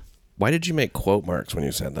because, Why did you make quote marks when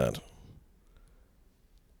you said that?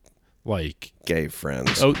 like, Gay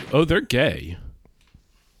friends. oh, they're gay.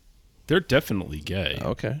 They're definitely gay.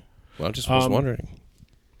 Okay. Well, I just was wondering.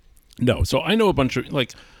 No, so I know a bunch of,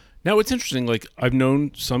 like, now it's interesting, like, I've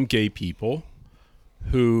known some gay people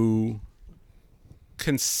who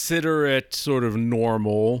consider it sort of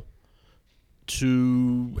normal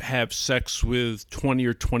to have sex with 20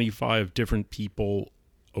 or 25 different people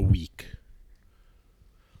a week.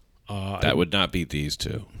 That would not be these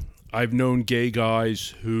two. I've known gay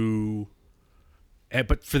guys who,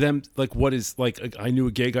 but for them, like, what is, like, I knew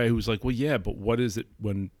a gay guy who was like, well, yeah, but what is it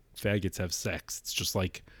when faggots have sex? It's just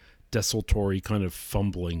like desultory kind of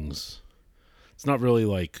fumblings. It's not really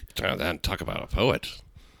like, Talk about a poet.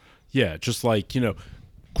 yeah, just like,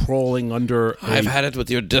 crawling under I've had it with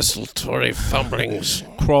your desultory fumblings.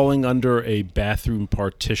 crawling under a bathroom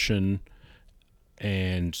partition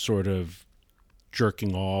and sort of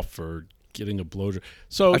jerking off or getting a blowjob.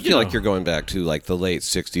 So I feel like you're going back to like the late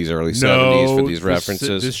 60s, early 70s for these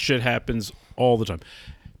references. This shit happens all the time.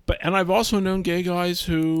 And I've also known gay guys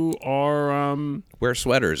who are Wear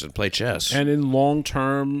sweaters and play chess. and in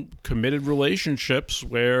long-term committed relationships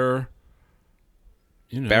where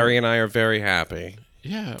Barry and I are very happy.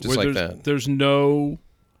 yeah, just where like there's, that. there's no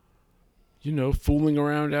fooling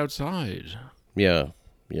around outside. Yeah.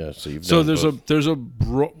 Yeah, so you've So done there's a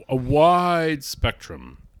wide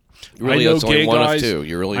spectrum. Really, I know that's only gay one guys, of two.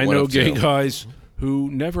 You're really I one know of gay two. guys who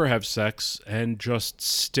never have sex and just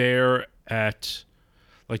stare at,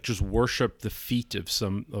 like, just worship the feet of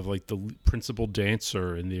like the principal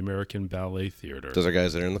dancer in the American Ballet Theater. Those are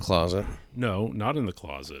guys that are in the closet. No, not in the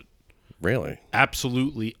closet. Really?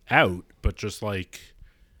 Absolutely out, but just like,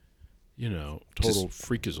 total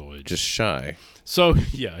freakazoid. Just shy. So,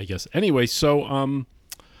 yeah, I guess. Anyway, so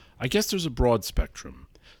I guess there's a broad spectrum.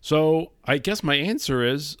 So I guess my answer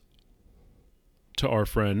is to our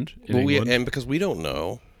friend in England. And because we don't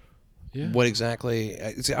know Yeah. what exactly.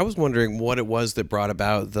 See, I was wondering what it was that brought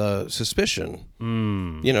about the suspicion.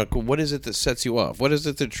 What is it that sets you off? What is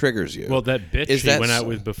it that triggers you? Well, that bitch Is he that went out so-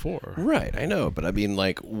 with before. Right, I know, but I mean,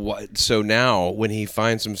 like, what? So now, when he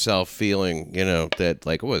finds himself feeling, that,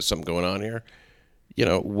 like, is something going on here?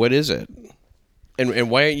 What is it?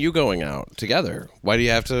 And why aren't you going out together? Why do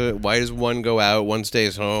you have to? Why does one go out, one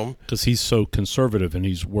stays home? Because he's so conservative and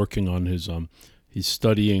he's working on his he's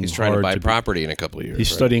studying. He's trying to hard buy be- property in a couple of years.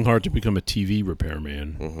 He's right? studying hard to become a TV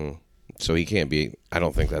repairman. So he can't be. I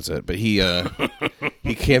don't think that's it. But he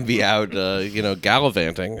he can't be out,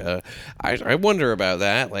 gallivanting. I wonder about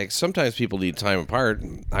that. Like, sometimes people need time apart.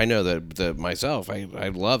 I know that myself. I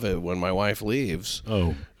love it when my wife leaves.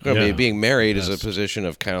 Oh, I mean, yeah. being married is a position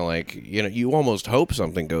of kind of like, you almost hope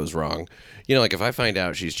something goes wrong. Like, if I find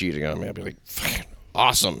out she's cheating on me, I'll be like, "Fucking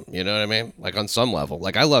awesome." You know what I mean? Like, on some level,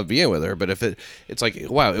 like, I love being with her, but if it's like,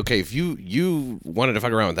 wow, okay, if you wanted to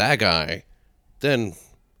fuck around with that guy, then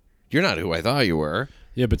you're not who I thought you were.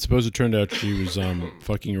 Yeah, but suppose it turned out she was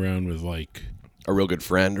fucking around with like A real good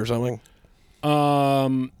friend or something.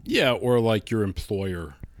 yeah, or like your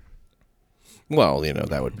employer. Well,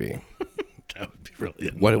 that would be. That would be really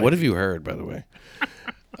What have you heard, by the way?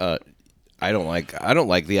 I don't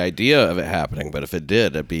like the idea of it happening, but if it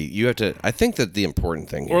did, it'd be. You have to. I think that the important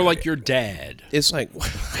thing, Or here like your dad. it's like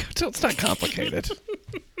it's not complicated.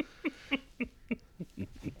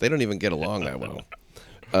 They don't even get along that well.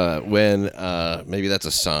 When maybe that's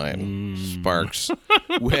a sign. Sparks.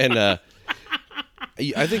 When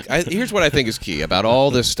here's what I think is key about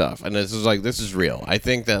all this stuff, and this is real. I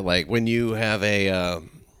think that, like, when you have a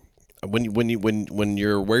when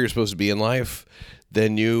you're where you're supposed to be in life,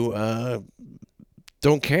 then you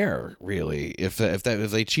don't care really if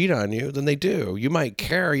they cheat on you. Then they do. You might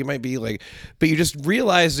care. You might be like, but you just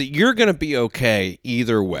realize that you're going to be okay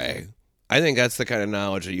either way. I think that's the kind of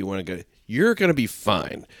knowledge that you want to get. You're going to be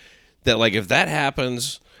fine. That, like, if that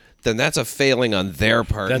happens, then that's a failing on their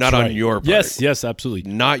part, That's not right. on your part. Yes, absolutely.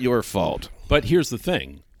 Not your fault. But here's the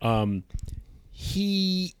thing.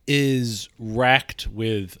 He is racked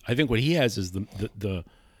with. I think what he has is the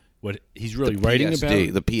what he's really writing PSD,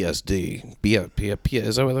 about. the PSD.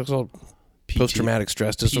 Is that what that's called? Post-traumatic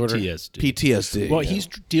stress disorder? PTSD. PTSD. Well, yeah. he's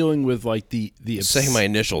dealing with like the saying my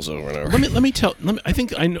initials over and over. I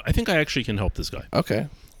think I actually can help this guy. Okay.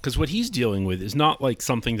 Because what he's dealing with is not like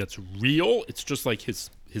something that's real. It's just like his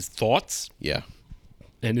thoughts Yeah.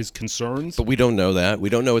 and his concerns. But we don't know that. We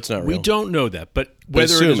don't know it's not real. We don't know that. But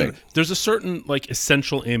whether it is, assuming. there's a certain like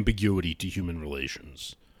essential ambiguity to human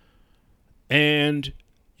relations. And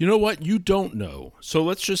you know what? You don't know. So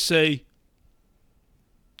let's just say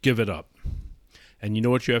give it up. And you know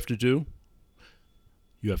what you have to do?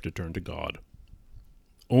 You have to turn to God.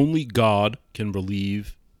 Only God can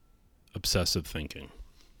relieve obsessive thinking.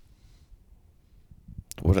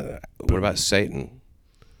 What about Satan?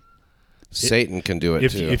 Satan can do it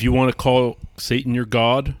too. If you want to call Satan your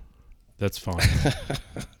God, that's fine.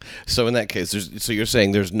 So in that case, so you're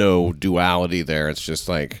saying there's no duality there. It's just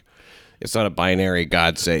like, it's not a binary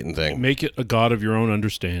God-Satan thing. Make it a God of your own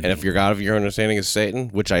understanding. And if your God of your own understanding is Satan,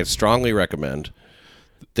 which I strongly recommend,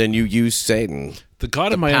 then you use Satan. The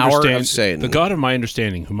God of my power understanding, of Satan. the God of my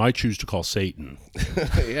understanding, whom I choose to call Satan,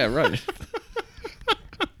 Yeah, right.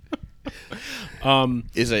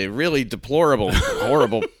 Is a really deplorable,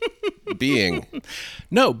 horrible being.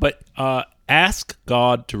 No, but ask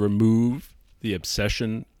God to remove the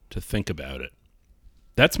obsession to think about it.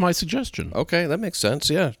 That's my suggestion. Okay, that makes sense.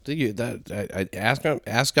 Yeah, ask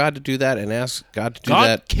God to do that, and ask God to do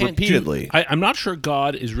that repeatedly. I'm not sure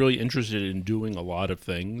God is really interested in doing a lot of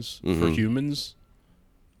things for humans,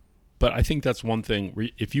 but I think that's one thing.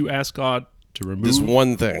 If you ask God to remove This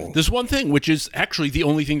one thing, which is actually the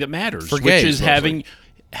only thing that matters, For which gays, is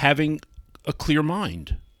having a clear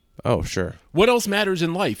mind. Oh, sure. What else matters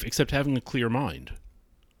in life except having a clear mind?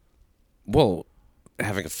 Well,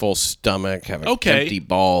 having a full stomach, having empty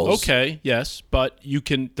balls. Okay, yes, but you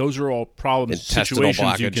can. Those are all problems, Intestinal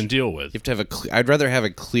situations you blockage. can deal with. You have to have I'd rather have a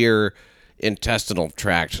clear intestinal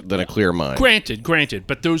tract than a clear mind. Granted,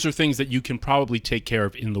 but those are things that you can probably take care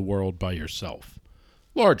of in the world by yourself,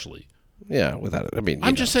 largely. Yeah, without it. I mean,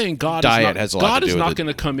 I'm just saying, God diet has a lot God to do is with not it. going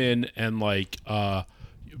to come in and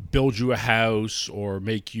build you a house or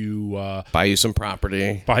make you buy you some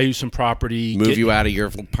property, move you out of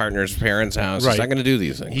your partner's parents' house. Right. He's not going to do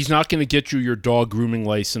these things. He's not going to get you your dog grooming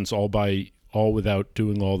license all without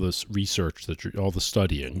doing all this research all the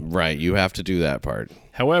studying. Right, you have to do that part.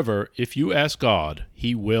 However, if you ask God,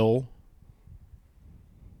 He will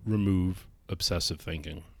remove obsessive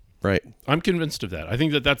thinking. Right. I'm convinced of that. I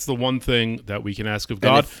think that that's the one thing that we can ask of And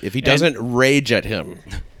God. if he doesn't rage at him,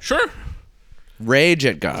 Sure. rage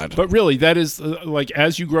at God. But really, that is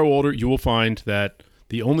as you grow older, you will find that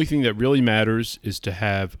the only thing that really matters is to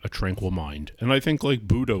have a tranquil mind. And I think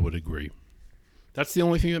Buddha would agree. That's the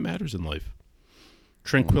only thing that matters in life.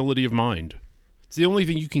 Tranquility of mind. It's the only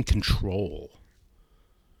thing you can control.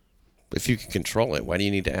 If you can control it, why do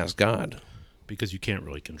you need to ask God? Because you can't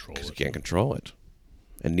really control You it. can't control it.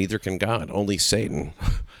 And neither can God, only Satan.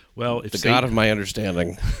 Well, if The Satan, God of my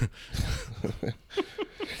understanding.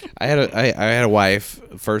 I had a wife,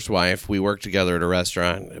 first wife. We worked together at a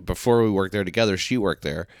restaurant. Before we worked there together, she worked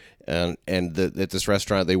there, and at this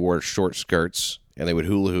restaurant they wore short skirts and they would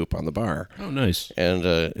hula hoop on the bar. Oh, nice. And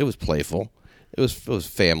it was playful. It was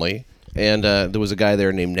family, and there was a guy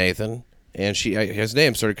there named Nathan, and his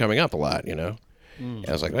name started coming up a lot, And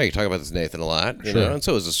I was like, "Oh, you talk about this Nathan a lot, you know?" And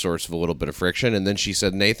so it was a source of a little bit of friction. And then she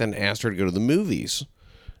said Nathan asked her to go to the movies.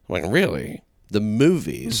 I'm like, "Really? The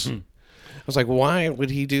movies?" Mm-hmm. I was like, "Why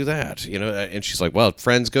would he do that?" And she's like, "Well,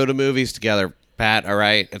 friends go to movies together, Pat. All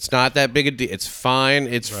right, it's not that big a deal. It's fine.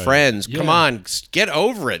 It's friends. Yeah. Come on, get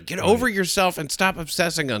over it. Get over yourself and stop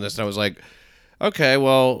obsessing on this." And I was like, "Okay,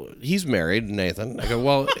 well, he's married, Nathan." I go,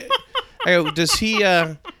 "Well, does he?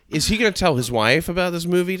 Is he going to tell his wife about this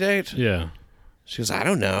movie date?" Yeah. She goes, "I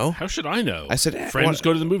don't know." How should I know? I said, friends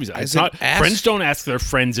go to the movies. It's said, not, friends don't ask their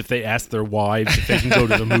friends if they ask their wives if they can go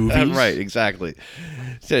to the movies. Right, exactly.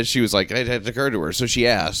 So she was like, it had occurred to her. So she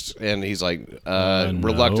asked, and he's like,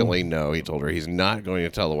 reluctantly, no. He told her he's not going to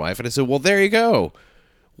tell the wife. And I said, well, there you go.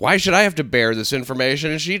 Why should I have to bear this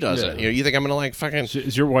information and she doesn't? Yeah. You think I'm going to like fucking...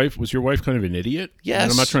 Was your wife kind of an idiot? Yes.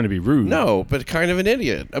 And I'm not trying to be rude. No, but kind of an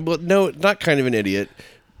idiot. Well, no, not kind of an idiot.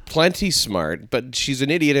 Plenty smart, but she's an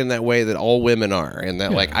idiot in that way that all women are. And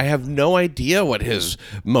that, I have no idea what his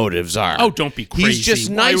motives are. Oh, don't be crazy. He's just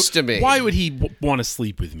nice to me. Why would he want to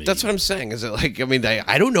sleep with me? That's what I'm saying. Is it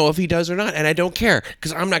I don't know if he does or not, and I don't care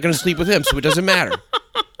because I'm not going to sleep with him, so it doesn't matter.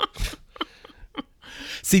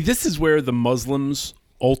 See, this is where the Muslims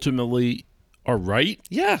ultimately are right.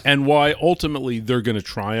 Yeah. And why ultimately they're going to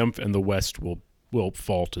triumph and the West will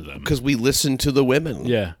fall to them. Because we listen to the women.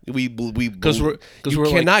 Yeah. Because we're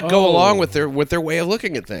cannot like, go oh. along with their way of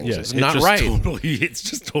looking at things. Yeah, it's not right. It's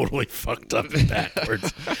just totally fucked up and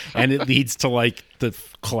backwards. And it leads to the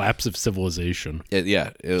collapse of civilization.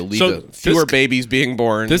 It'll lead to fewer babies being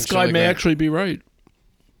born. This guy may actually be right.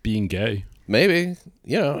 Being gay. Maybe.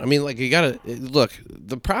 You gotta look,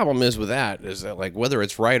 the problem is with that is that whether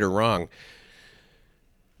it's right or wrong,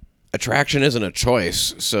 attraction isn't a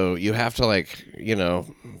choice, so you have to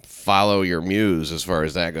follow your muse as far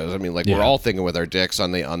as that goes. I mean, Yeah. we're all thinking with our dicks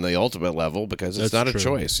on the ultimate level because it's That's not true.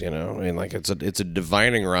 a choice. I mean, it's a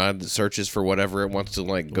divining rod that searches for whatever it wants to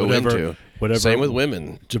go into. Whatever. Same with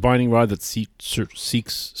women, Divining rod that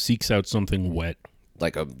seeks out something wet.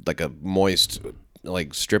 like a moist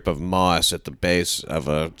strip of moss at the base of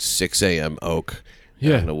a 6 a.m. oak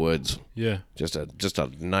Yeah. in the woods. Yeah. Just a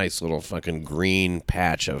nice little fucking green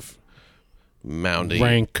patch of moundy,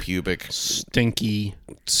 Rank. pubic, Stinky.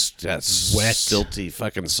 that's Wet. silty,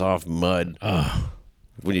 fucking soft mud.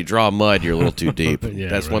 When you draw mud, you're a little too deep. Yeah,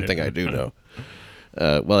 That's one right. thing I do know.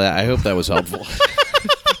 Well, I hope that was helpful.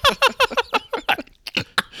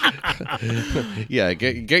 Yeah,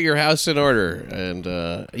 get your house in order.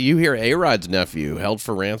 And you hear A-Rod's nephew held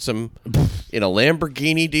for ransom in a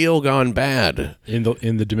Lamborghini deal gone bad In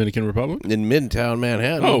the Dominican Republic? in Midtown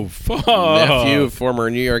Manhattan. Oh, fuck. Nephew of former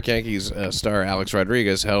New York Yankees star Alex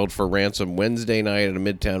Rodriguez held for ransom Wednesday night at a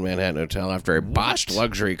Midtown Manhattan hotel after a botched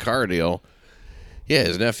luxury car deal. Yeah,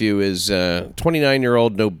 his nephew is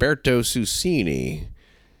 29-year-old Noberto Susini.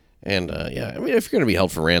 And, I mean, if you're going to be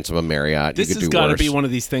held for ransom of Marriott, This you could has do got to worse. be one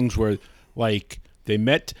of these things where, they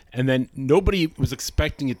met and then nobody was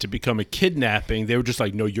expecting it to become a kidnapping. They were just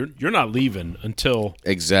like, no, you're not leaving until...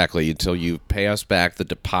 Exactly, until you pay us back the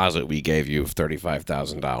deposit we gave you of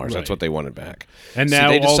 $35,000. Right. That's what they wanted back. And So now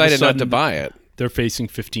they all of a decided not sudden- to buy it. They're facing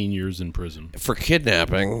 15 years in prison. For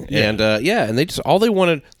kidnapping. Yeah. And and they just all they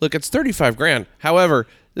wanted, look, it's $35,000. However,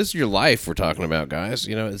 this is your life we're talking about, guys.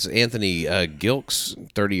 You know, it's Anthony Gilks,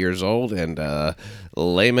 30 years old, and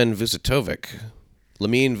Lamine Vuzatovic.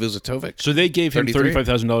 So they gave him 33?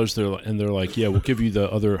 $35,000 and they're like, yeah, we'll give you the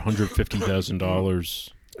other $150,000.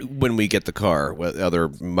 When we get the car, other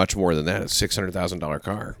much more than that, it's $600,000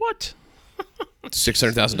 car. What?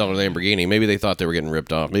 $600,000 Lamborghini. Maybe they thought they were getting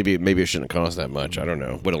ripped off. Maybe it shouldn't cost that much. I don't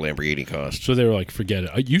know what a Lamborghini costs. So they were like, forget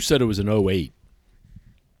it. You said it was an 08.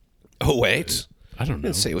 Oh wait, I don't know.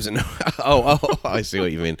 didn't say it was a no. Oh, I see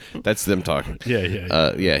what you mean. That's them talking.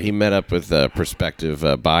 Yeah. He met up with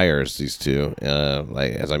prospective buyers. These two,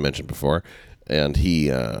 as I mentioned before, and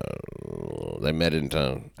they met in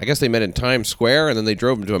I guess they met in Times Square, and then they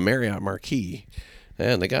drove him to a Marriott Marquis.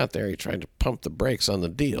 And they got there. He tried to pump the brakes on the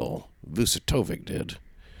deal. Vuzatovic did.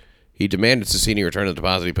 He demanded Cicini return the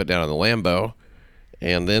deposit he put down on the Lambo,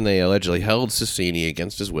 and then they allegedly held Cicini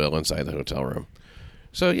against his will inside the hotel room.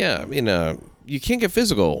 So yeah, I mean, you can't get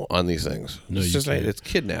physical on these things. No, you can't. It's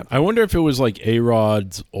kidnapping. I wonder if it was like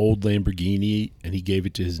A-Rod's old Lamborghini and he gave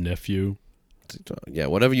it to his nephew. Yeah,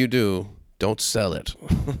 whatever you do, don't sell it.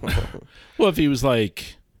 Well, if he was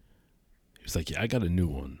like, yeah, I got a new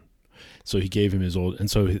one. So he gave him his old,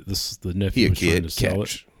 and so the nephew Here, was trying kid, to sell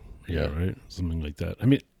catch. it. Yeah, right? Something like that. I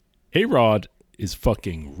mean, A-Rod is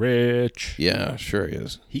fucking rich. Yeah, sure he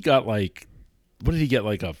is. He got what did he get?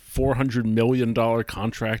 Like a $400 million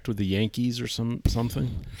contract with the Yankees or something?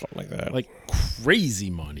 Something like that. Like crazy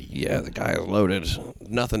money. Yeah, the guy is loaded.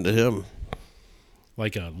 Nothing to him.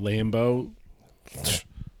 Like a Lambo.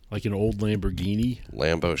 Like an old Lamborghini.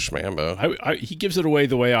 Lambo schmambo. He gives it away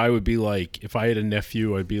the way I would be like, if I had a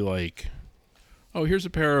nephew, I'd be like, oh, here's a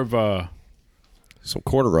pair of, Some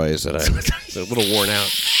corduroys they're a little worn out,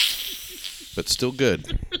 but still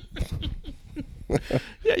good.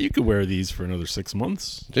 yeah, you could wear these for another 6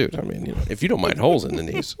 months. Dude, I mean, if you don't mind holes in the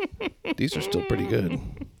knees, these are still pretty good.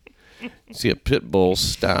 See, a pit bull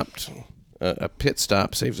stopped. A pit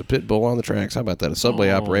stop saves a pit bull on the tracks. How about that? A subway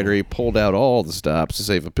operator, he pulled out all the stops to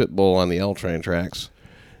save a pit bull on the L train tracks.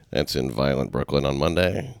 That's in violent Brooklyn on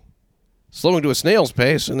Monday. Slowing to a snail's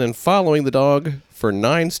pace and then following the dog for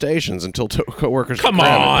 9 stations until co-workers... Come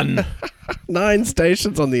on! 9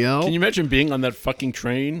 stations on the L? Can you imagine being on that fucking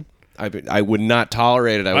train? I would not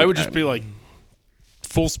tolerate it. I would just be like,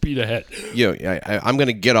 full speed ahead. I'm going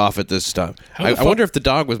to get off at this stop. I wonder if the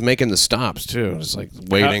dog was making the stops, too. Just like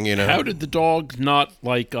waiting, How did the dog not,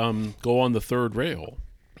 go on the third rail?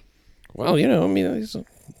 Well, I mean, these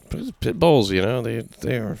pit bulls, they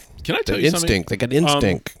are... Can I tell you instinct. something? They got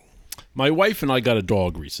instinct. My wife and I got a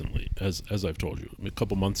dog recently, as I've told you, a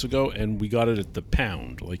couple months ago, and we got it at the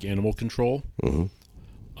pound, like animal control.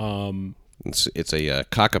 Mm-hmm. It's a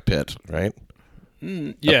cockapit, right?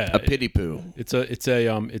 Yeah, a pity poo. It's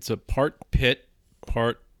a part pit,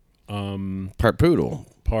 part poodle,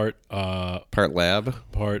 part lab,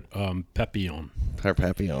 part Papillon. Part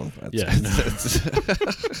papillon. Yeah,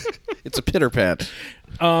 It's a pitter pat.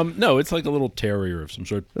 No, it's like a little terrier of some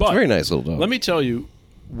sort. It's a very nice little dog. Let me tell you,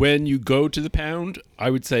 when you go to the pound, I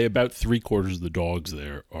would say about 3/4 of the dogs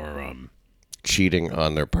there are cheating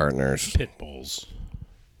on their partners. pit bulls.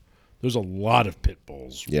 There's a lot of pit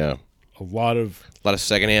bulls. Yeah. A lot of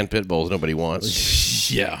secondhand pit bulls nobody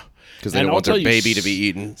wants. Yeah. Because they don't want their baby to be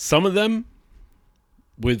eaten. Some of them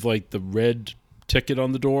with like the red ticket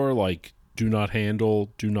on the door, like do not handle,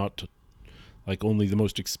 like only the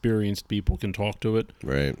most experienced people can talk to it.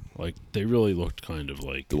 Right. Like they really looked kind of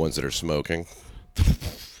like the ones that are smoking.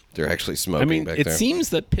 They're actually smoking back there. It seems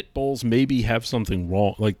that pit bulls maybe have something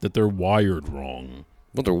wrong, like that they're wired wrong.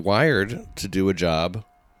 Well, they're wired to do a job,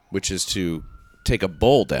 which is to take a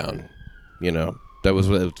bull down. You know, that's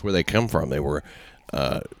where they come from. They were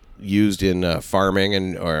used in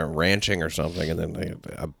farming or ranching or something, and then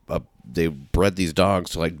they bred these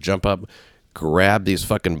dogs to like jump up, grab these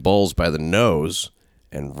fucking bulls by the nose,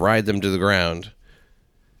 and ride them to the ground.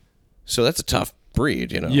 So that's a tough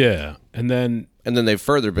breed, you know. Yeah, and then they've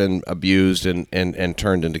further been abused and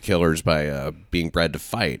turned into killers by being bred to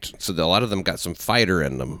fight. So a lot of them got some fighter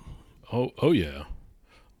in them. Oh yeah.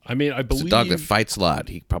 I mean, I believe it's a dog that fights a lot.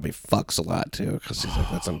 He probably fucks a lot too, because he's like,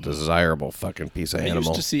 that's a desirable fucking piece of animal. I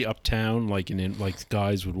used to see uptown, like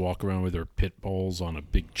guys would walk around with their pit bulls on a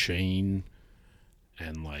big chain,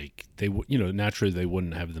 and like they would, naturally they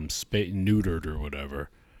wouldn't have them neutered or whatever.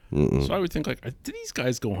 Mm-mm. So I would think like, do these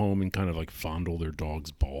guys go home and kind of like fondle their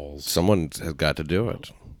dog's balls? Someone has got to do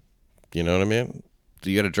it. You know what I mean?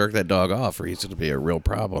 You got to jerk that dog off, or he's going to be a real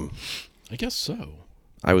problem. I guess so.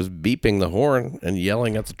 I was beeping the horn and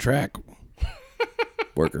yelling at the track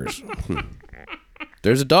workers.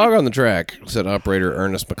 There's a dog on the track, said operator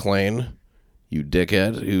Ernest McLean, you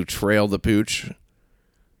dickhead, who trailed the pooch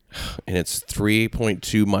in its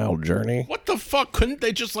 3.2-mile journey. What the fuck? Couldn't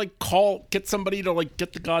they just like get somebody to like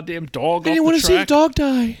get the goddamn dog off the track? I didn't want to see a dog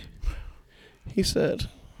die, he said.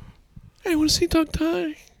 I didn't want to see a dog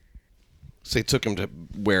die. So they took him to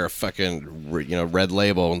wear a fucking, red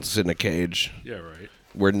label and sit in a cage. Yeah, right.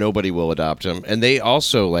 Where nobody will adopt him. And they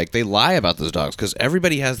also, they lie about those dogs because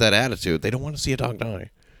everybody has that attitude. They don't want to see a dog die.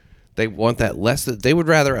 They want that they would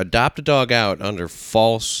rather adopt a dog out under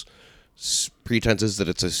false pretenses that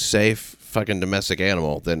it's a safe fucking domestic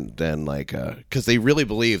animal than because they really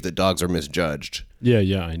believe that dogs are misjudged.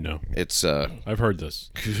 Yeah, I know. It's, I've heard this.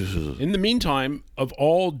 In the meantime, of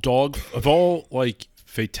all dog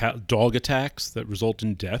attacks that result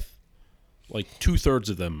in death, like 2/3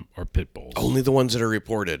 of them are pit bulls. Only the ones that are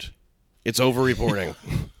reported. It's over-reporting.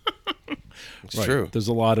 It's right. True. There's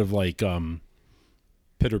a lot of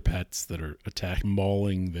pitter pets that are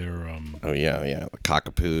mauling their. Oh yeah, the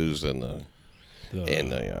cockapoos and the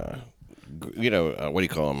what do you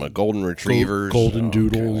call them? Golden retrievers, golden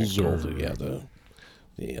doodles, the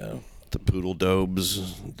poodle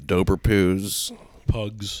dobes, the Dober poos,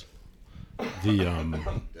 pugs,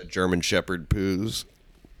 the German Shepherd poos.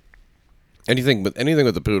 Anything with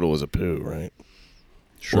the poodle is a poo, right?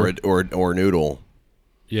 Sure. Or noodle.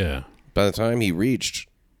 Yeah. By the time he reached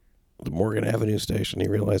the Morgan Avenue station, he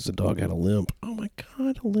realized the dog had a limp. Oh my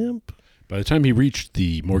God, a limp. By the time he reached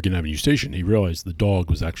the Morgan Avenue station, he realized the dog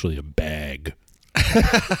was actually a bag.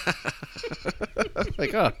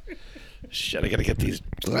 Like, oh, shit, I gotta get these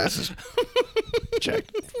glasses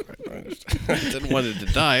checked. I didn't want it to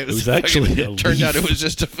die. It was actually it turned out it was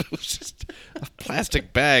just a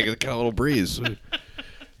plastic bag that got a little breeze.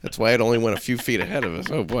 That's why it only went a few feet ahead of us.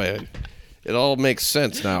 Oh boy, it all makes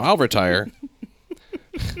sense now. I'll retire.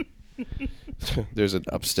 There's an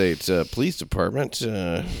upstate police department.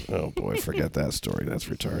 Oh boy, forget that story. That's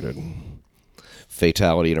retarded.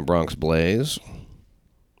 Fatality in a Bronx blaze.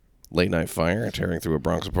 Late night fire tearing through a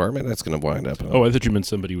Bronx apartment. That's going to wind up. Oh, I thought you meant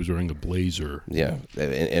somebody was wearing a blazer. Yeah,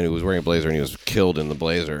 and he was wearing a blazer, and he was killed in the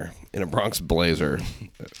blazer, in a Bronx blazer.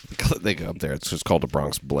 They go up there. It's just called a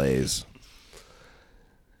Bronx blaze.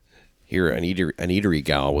 Here, an eatery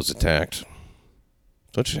gal was attacked.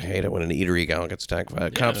 Don't you hate it when an eatery gal gets attacked? Yeah.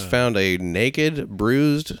 Cops found a naked,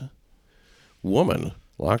 bruised woman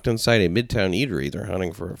locked inside a Midtown eatery. They're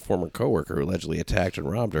hunting for a former coworker who allegedly attacked and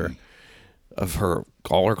robbed her of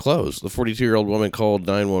all her clothes. The 42-year-old woman called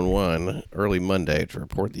 911 early Monday to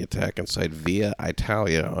report the attack inside Via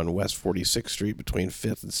Italia on West 46th Street between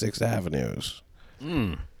 5th and 6th Avenues.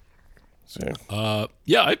 So.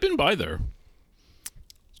 Yeah, I've been by there.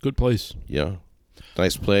 It's a good place. Yeah.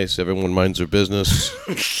 Nice place. Everyone minds their business.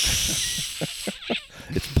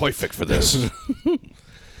 It's perfect for this.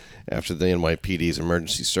 After the NYPD's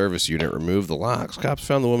emergency service unit removed the locks, cops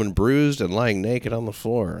found the woman bruised and lying naked on the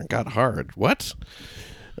floor and got hard. What?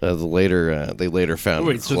 They later found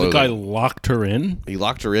her clothing. So the guy locked her in? He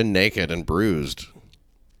locked her in naked and bruised.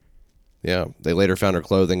 Yeah. They later found her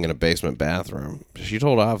clothing in a basement bathroom. She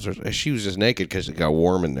told officers, she was just naked because it got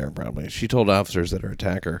warm in there probably. She told officers that her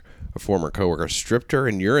attacker, a former coworker, stripped her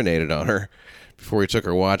and urinated on her before he took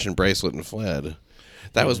her watch and bracelet and fled.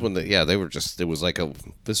 That was when they were just, it was like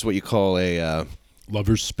this is what you call a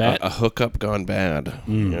Lover's spat? a hookup gone bad.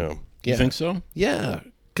 You know? You think so? Yeah.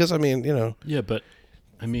 Because, I mean, Yeah, but,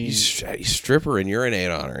 I mean... you strip her and urinate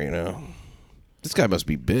on her, This guy must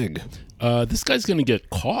be big. This guy's going to get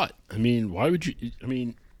caught. I mean, why would you... I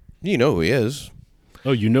mean... You know who he is.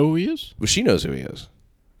 Oh, you know who he is? Well, she knows who he is.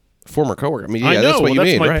 Former coworker. I mean, I know, that's what you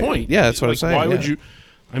mean, my right? point. Yeah, that's what I'm saying. Why would you...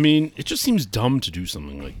 I mean, it just seems dumb to do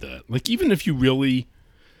something like that. Like, even if you really...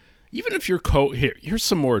 Even if you're here's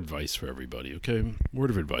some more advice for everybody, okay? Word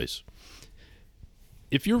of advice.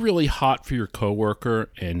 If you're really hot for your coworker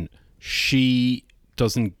and she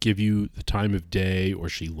doesn't give you the time of day, or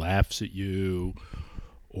she laughs at you,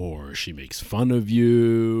 or she makes fun of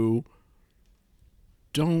you,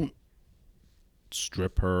 don't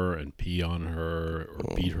strip her and pee on her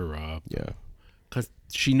or beat her up. Yeah. Because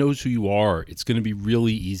she knows who you are. It's going to be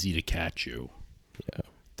really easy to catch you. Yeah.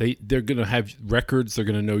 They're going to have records. They're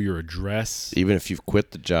going to know your address. Even if you've quit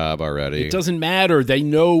the job already. It doesn't matter. They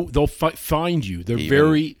know they'll find you. They're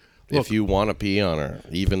very... Look, if you want to pee on her,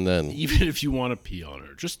 even then. Even if you want to pee on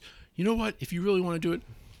her. Just, you know what? If you really want to do it,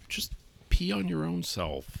 just pee on your own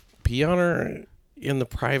self. Pee on her in the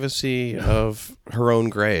privacy of her own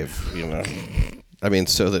grave, I mean,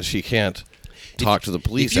 so that she can't talk to the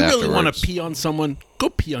police afterwards. If you really want to pee on someone, go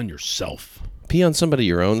pee on yourself. Pee on somebody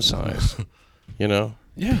your own size,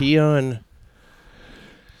 Yeah. Pee on,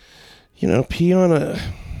 pee on a...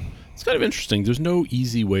 It's kind of interesting. There's no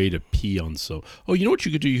easy way to pee on Oh, you know what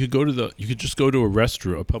you could do? You could just go to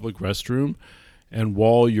a public restroom, and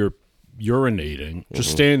while you're urinating,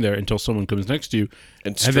 just stand there until someone comes next to you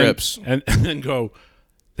and strips, and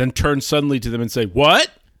then turn suddenly to them and say, "What?"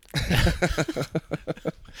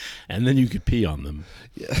 And then you could pee on them.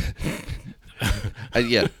 Yeah.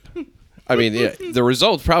 Yeah. I mean, the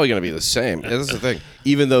result's probably going to be the same. That's the thing.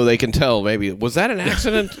 Even though they can tell, maybe, was that an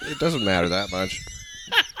accident? It doesn't matter that much.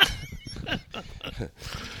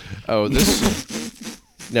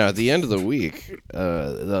 Now, at the end of the week,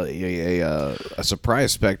 a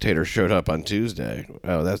surprise spectator showed up on Tuesday.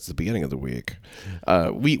 Oh, that's the beginning of the week.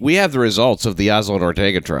 We have the results of the Oslo and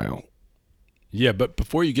Ortega trial. Yeah, but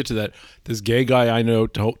before you get to that, this gay guy I know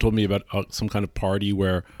told me about some kind of party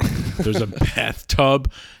where there's a bathtub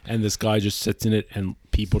and this guy just sits in it and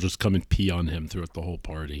people just come and pee on him throughout the whole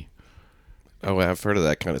party. Oh, I've heard of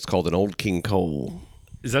that kind. It's called an Old King Cole.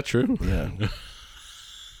 Is that true? Yeah.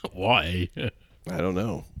 Why? I don't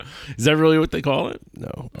know. Is that really what they call it?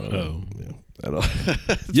 No. Oh. Yeah. I don't.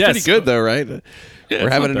 It's yes. pretty good, though, right? Yeah, we're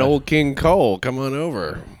having an Old King Cole. Come on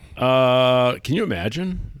over. Can you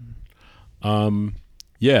imagine?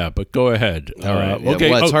 Yeah, but go ahead. All right. Okay.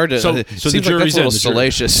 Well, it's hard to. So it the seems jury's like in. that's a little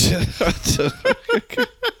salacious.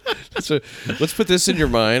 So let's put this in your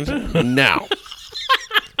mind now.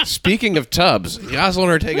 Speaking of tubs, Oslo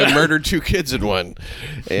and Ortega murdered 2 kids in one,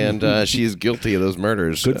 and she is guilty of those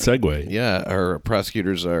murders. Good segue. Yeah, our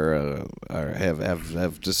prosecutors have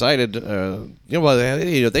decided.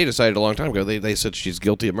 They decided a long time ago. They said she's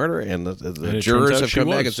guilty of murder, and the jurors have come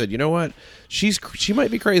back and said, you know what, she might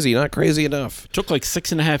be crazy, not crazy enough. It took like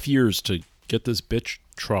 6.5 years to get this bitch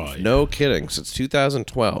tried. No kidding, since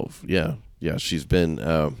 2012. Yeah, she's been,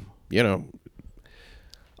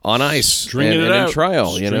 on ice and in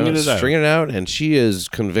trial, stringing it out, and she is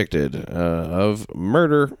convicted of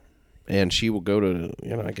murder, and she will go to,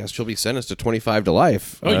 I guess she'll be sentenced to 25 to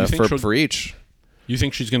life for each. You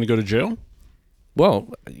think she's going to go to jail?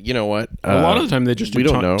 Well, you know what? A lot of the time they just do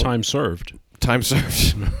don't know. Time served. Time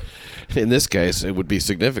served. In this case, it would be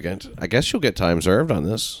significant. I guess she'll get time served on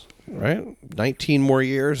this, right? 19 more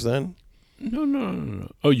years then? No.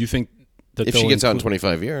 Oh, you think... If she gets out in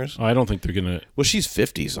 25 years. I don't think they're going to... Well, she's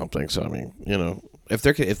 50-something, so, I mean, if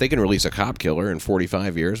they can release a cop killer in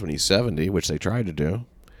 45 years when he's 70, which they tried to do,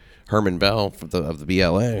 Herman Bell of the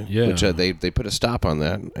BLA, which they put a stop on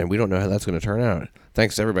that, and we don't know how that's going to turn out.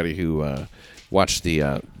 Thanks to everybody who watched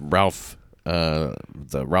the Ralph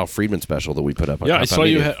Friedman special that we put up on I saw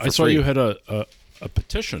you had a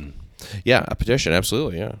petition. Yeah, a petition,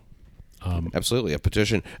 absolutely, yeah. Absolutely, a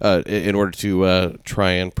petition in order to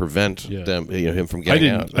try and prevent him from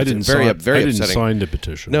getting out. I didn't sign the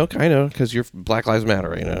petition. No, I know, because you're Black Lives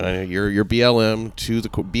Matter. You're BLM to the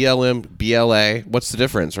BLM BLA. What's the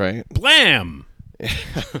difference, right? Blam.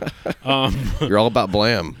 You're all about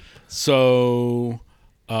blam. So,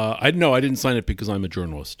 I didn't sign it because I'm a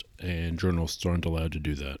journalist, and journalists aren't allowed to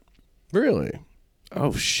do that. Really?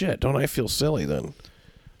 Oh shit! Don't I feel silly then?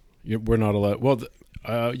 We're not allowed. Well.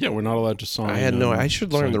 Yeah, we're not allowed to sign. I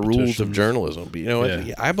should learn sign the rules of petitions. journalism. But you know what?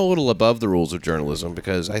 Yeah. I'm a little above the rules of journalism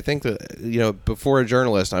because I think that, before a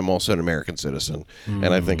journalist, I'm also an American citizen, and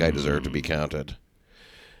I think I deserve to be counted.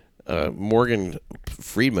 Morgan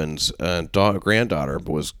Freeman's granddaughter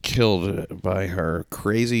was killed by her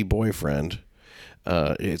crazy boyfriend.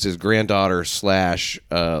 It's his granddaughter /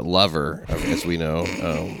 lover, as we know.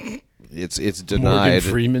 It's denied. Morgan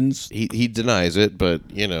Freeman's. He denies it, but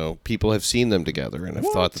people have seen them together and have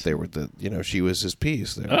thought that they were she was his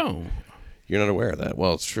piece. There. Oh, You're not aware of that?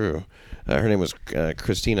 Well, it's true. Her name was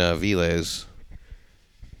Christina Aviles.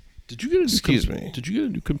 did you get a new Excuse me. Did you get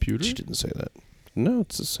a new computer? She didn't say that. No,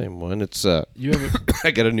 it's the same one. It's You have a,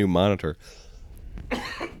 I got a new monitor.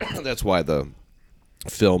 That's why the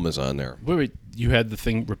film is on there. wait. You had the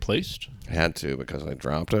thing replaced? I had to because I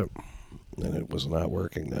dropped it, and it was not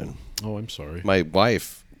working then. Oh, I'm sorry. My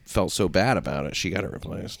wife felt so bad about it, she got it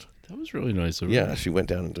replaced. That was really nice of her. Yeah, she went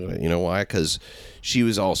down and did it. You know why? Because she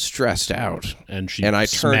was all stressed out. And she I turned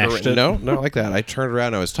smashed around. it? No, not like that. I turned around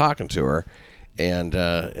and I was talking to her and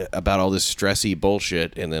about all this stressy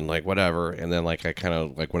bullshit and then whatever. And then I kind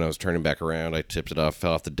of when I was turning back around, I tipped it off,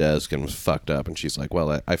 fell off the desk and was fucked up. And she's like,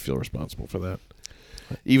 well, I feel responsible for that.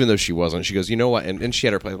 Even though she wasn't. She goes, you know what? And she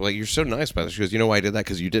had her place. You're so nice about it. She goes, you know why I did that?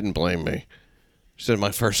 Because you didn't blame me. She said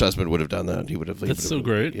my first husband would have done that. He would have. That's so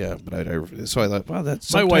great. Yeah, but so I thought, wow,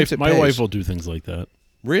 that's My wife will do things like that.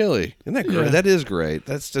 Really? Isn't that great? Yeah. That is great.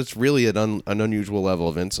 That's really an unusual level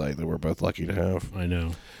of insight that we're both lucky to have. I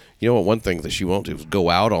know. You know what? One thing that she won't do is go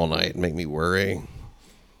out all night and make me worry.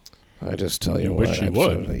 I just tell you You what. wish she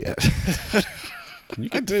would. Yeah. You I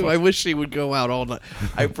could do. I wish she would go out all night.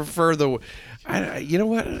 I prefer you know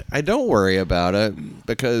what? I don't worry about it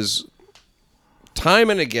because time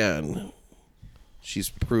and again, she's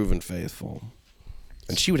proven faithful.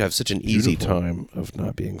 And she would have such an easy Beautiful. time of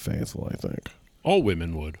not being faithful, I think. All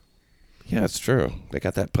women would. Yeah, it's true. They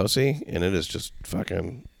got that pussy, and it is just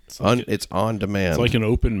fucking. It's on demand. It's like an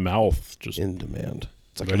open mouth, just in demand.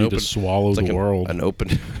 It's like ready an open, to swallow it's like the world. An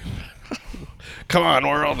open. Come on,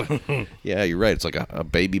 world. Yeah, you're right. It's like a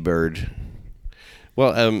baby bird.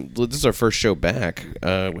 Well, this is our first show back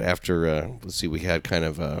after. Let's see, we had kind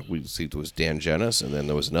of. It was Dan Genis, and then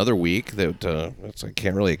there was another week that. I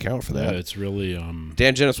can't really account for that. Yeah, it's really.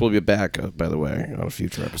 Dan Genis will be back, by the way, on a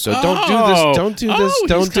future episode. Don't do this. Don't do this. Oh,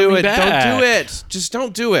 Don't he's do coming it. back. Don't do it. Just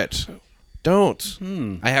don't do it. Don't.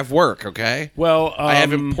 I have work. Okay. Well, I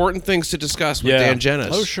have important things to discuss with Dan Genis.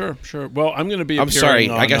 Oh, sure. Well, I'm going to be. I'm sorry.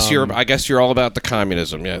 appearing I guess on, I guess you're all about the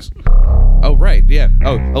communism. Yes. Oh right. Yeah.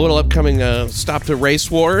 Oh, a little upcoming stop to race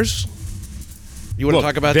wars. You want to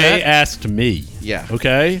talk about they that? asked me. Yeah.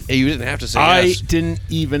 Okay. Hey, you didn't have to say I yes. didn't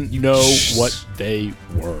even know what they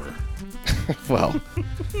were. Well,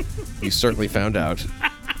 you certainly found out.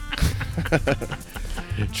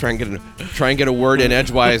 Try and get a word in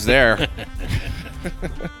edgewise there.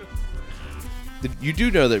 You do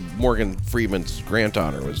know that Morgan Freeman's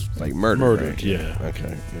granddaughter was murdered. Right? Yeah.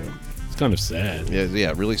 Okay. Yeah. It's kind of sad.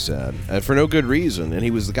 Yeah, really sad. For no good reason. And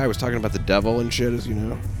the guy was talking about the devil and shit, as you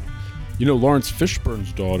know. You know, Lawrence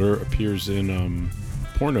Fishburne's daughter appears in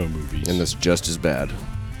porno movies. And that's just as bad.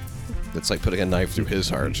 It's like putting a knife through his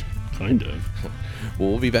heart. Kind of. Well,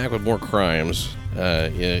 we'll be back with more crimes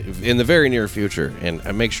in the very near future. And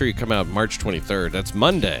make sure you come out March 23rd. That's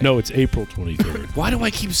Monday. No, it's April 23rd. Why do I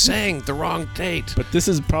keep saying the wrong date? But this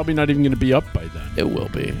is probably not even going to be up by then. It will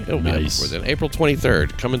be. It'll be Nice. up before then. April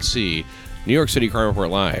 23rd. Come and see New York City Crime Report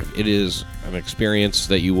Live. It is an experience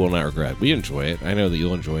that you will not regret. We enjoy it. I know that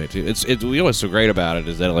you'll enjoy it too. What's so great about it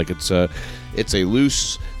is that it's a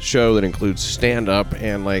loose show that includes stand up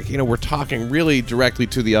and we're talking really directly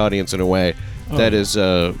to the audience in a way that is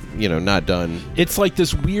not done. It's like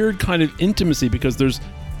this weird kind of intimacy because there's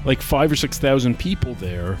like 5,000 or 6,000 people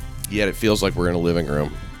there. Yet it feels like we're in a living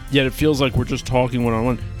room. Yet it feels like we're just talking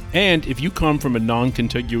one-on-one. And if you come from a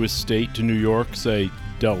non-contiguous state to New York, say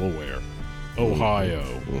Delaware, Ohio,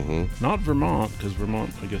 not Vermont, because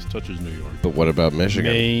Vermont, I guess, touches New York. But what about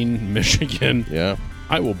Michigan? Maine, Michigan. Yeah.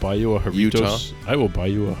 I will buy you a Jarritos. Utah? I will buy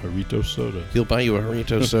you a Jarritos soda. He'll buy you a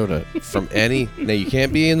Jarritos soda from any. Now, you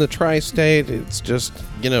can't be in the tri-state. It's just,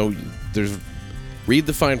 there's. Read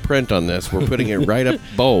the fine print on this. We're putting it right up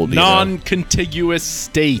bold. Non-contiguous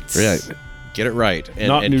states. Right. Get it right. And,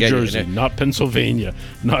 Not and New get- Jersey, not Pennsylvania,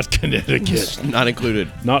 not Connecticut, Not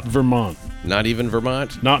included. not Vermont, Not even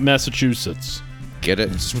Vermont. not Massachusetts. Get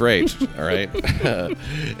it straight. All right.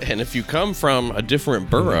 And if you come from a different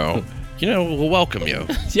borough, we'll welcome you to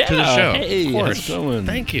the show. Hey, of course. how's it going?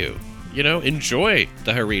 Thank you. Enjoy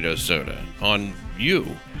the Jarritos soda on you,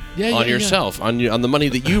 Yeah, on yeah, yourself, on the money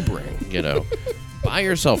that you bring. Buy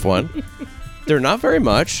yourself one. They're not very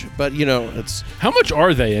much, but it's. How much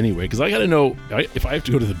are they anyway? Because I got to know if I have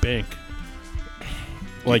to go to the bank.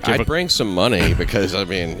 Like, I'd bring some money because they're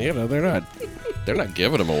not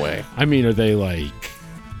giving them away. I mean, are they like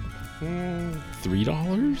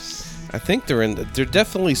 $3? I think they're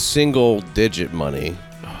definitely single-digit money,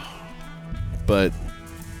 but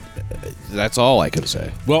that's all I can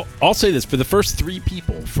say. Well, I'll say this: for the first 3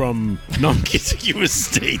 people from non-contiguous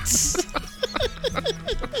states,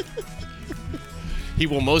 he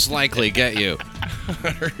will most likely get you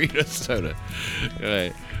a Rita soda. All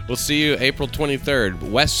right. We'll see you April 23rd,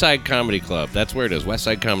 West Side Comedy Club. That's where it is, West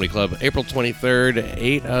Side Comedy Club, April 23rd,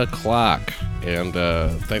 8 o'clock. And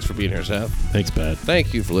thanks for being here, Seth. Thanks, Pat.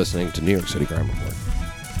 Thank you for listening to New York City Crime Report.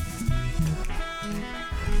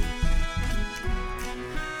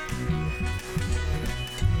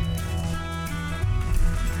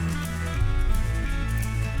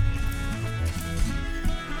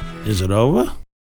 Is it over?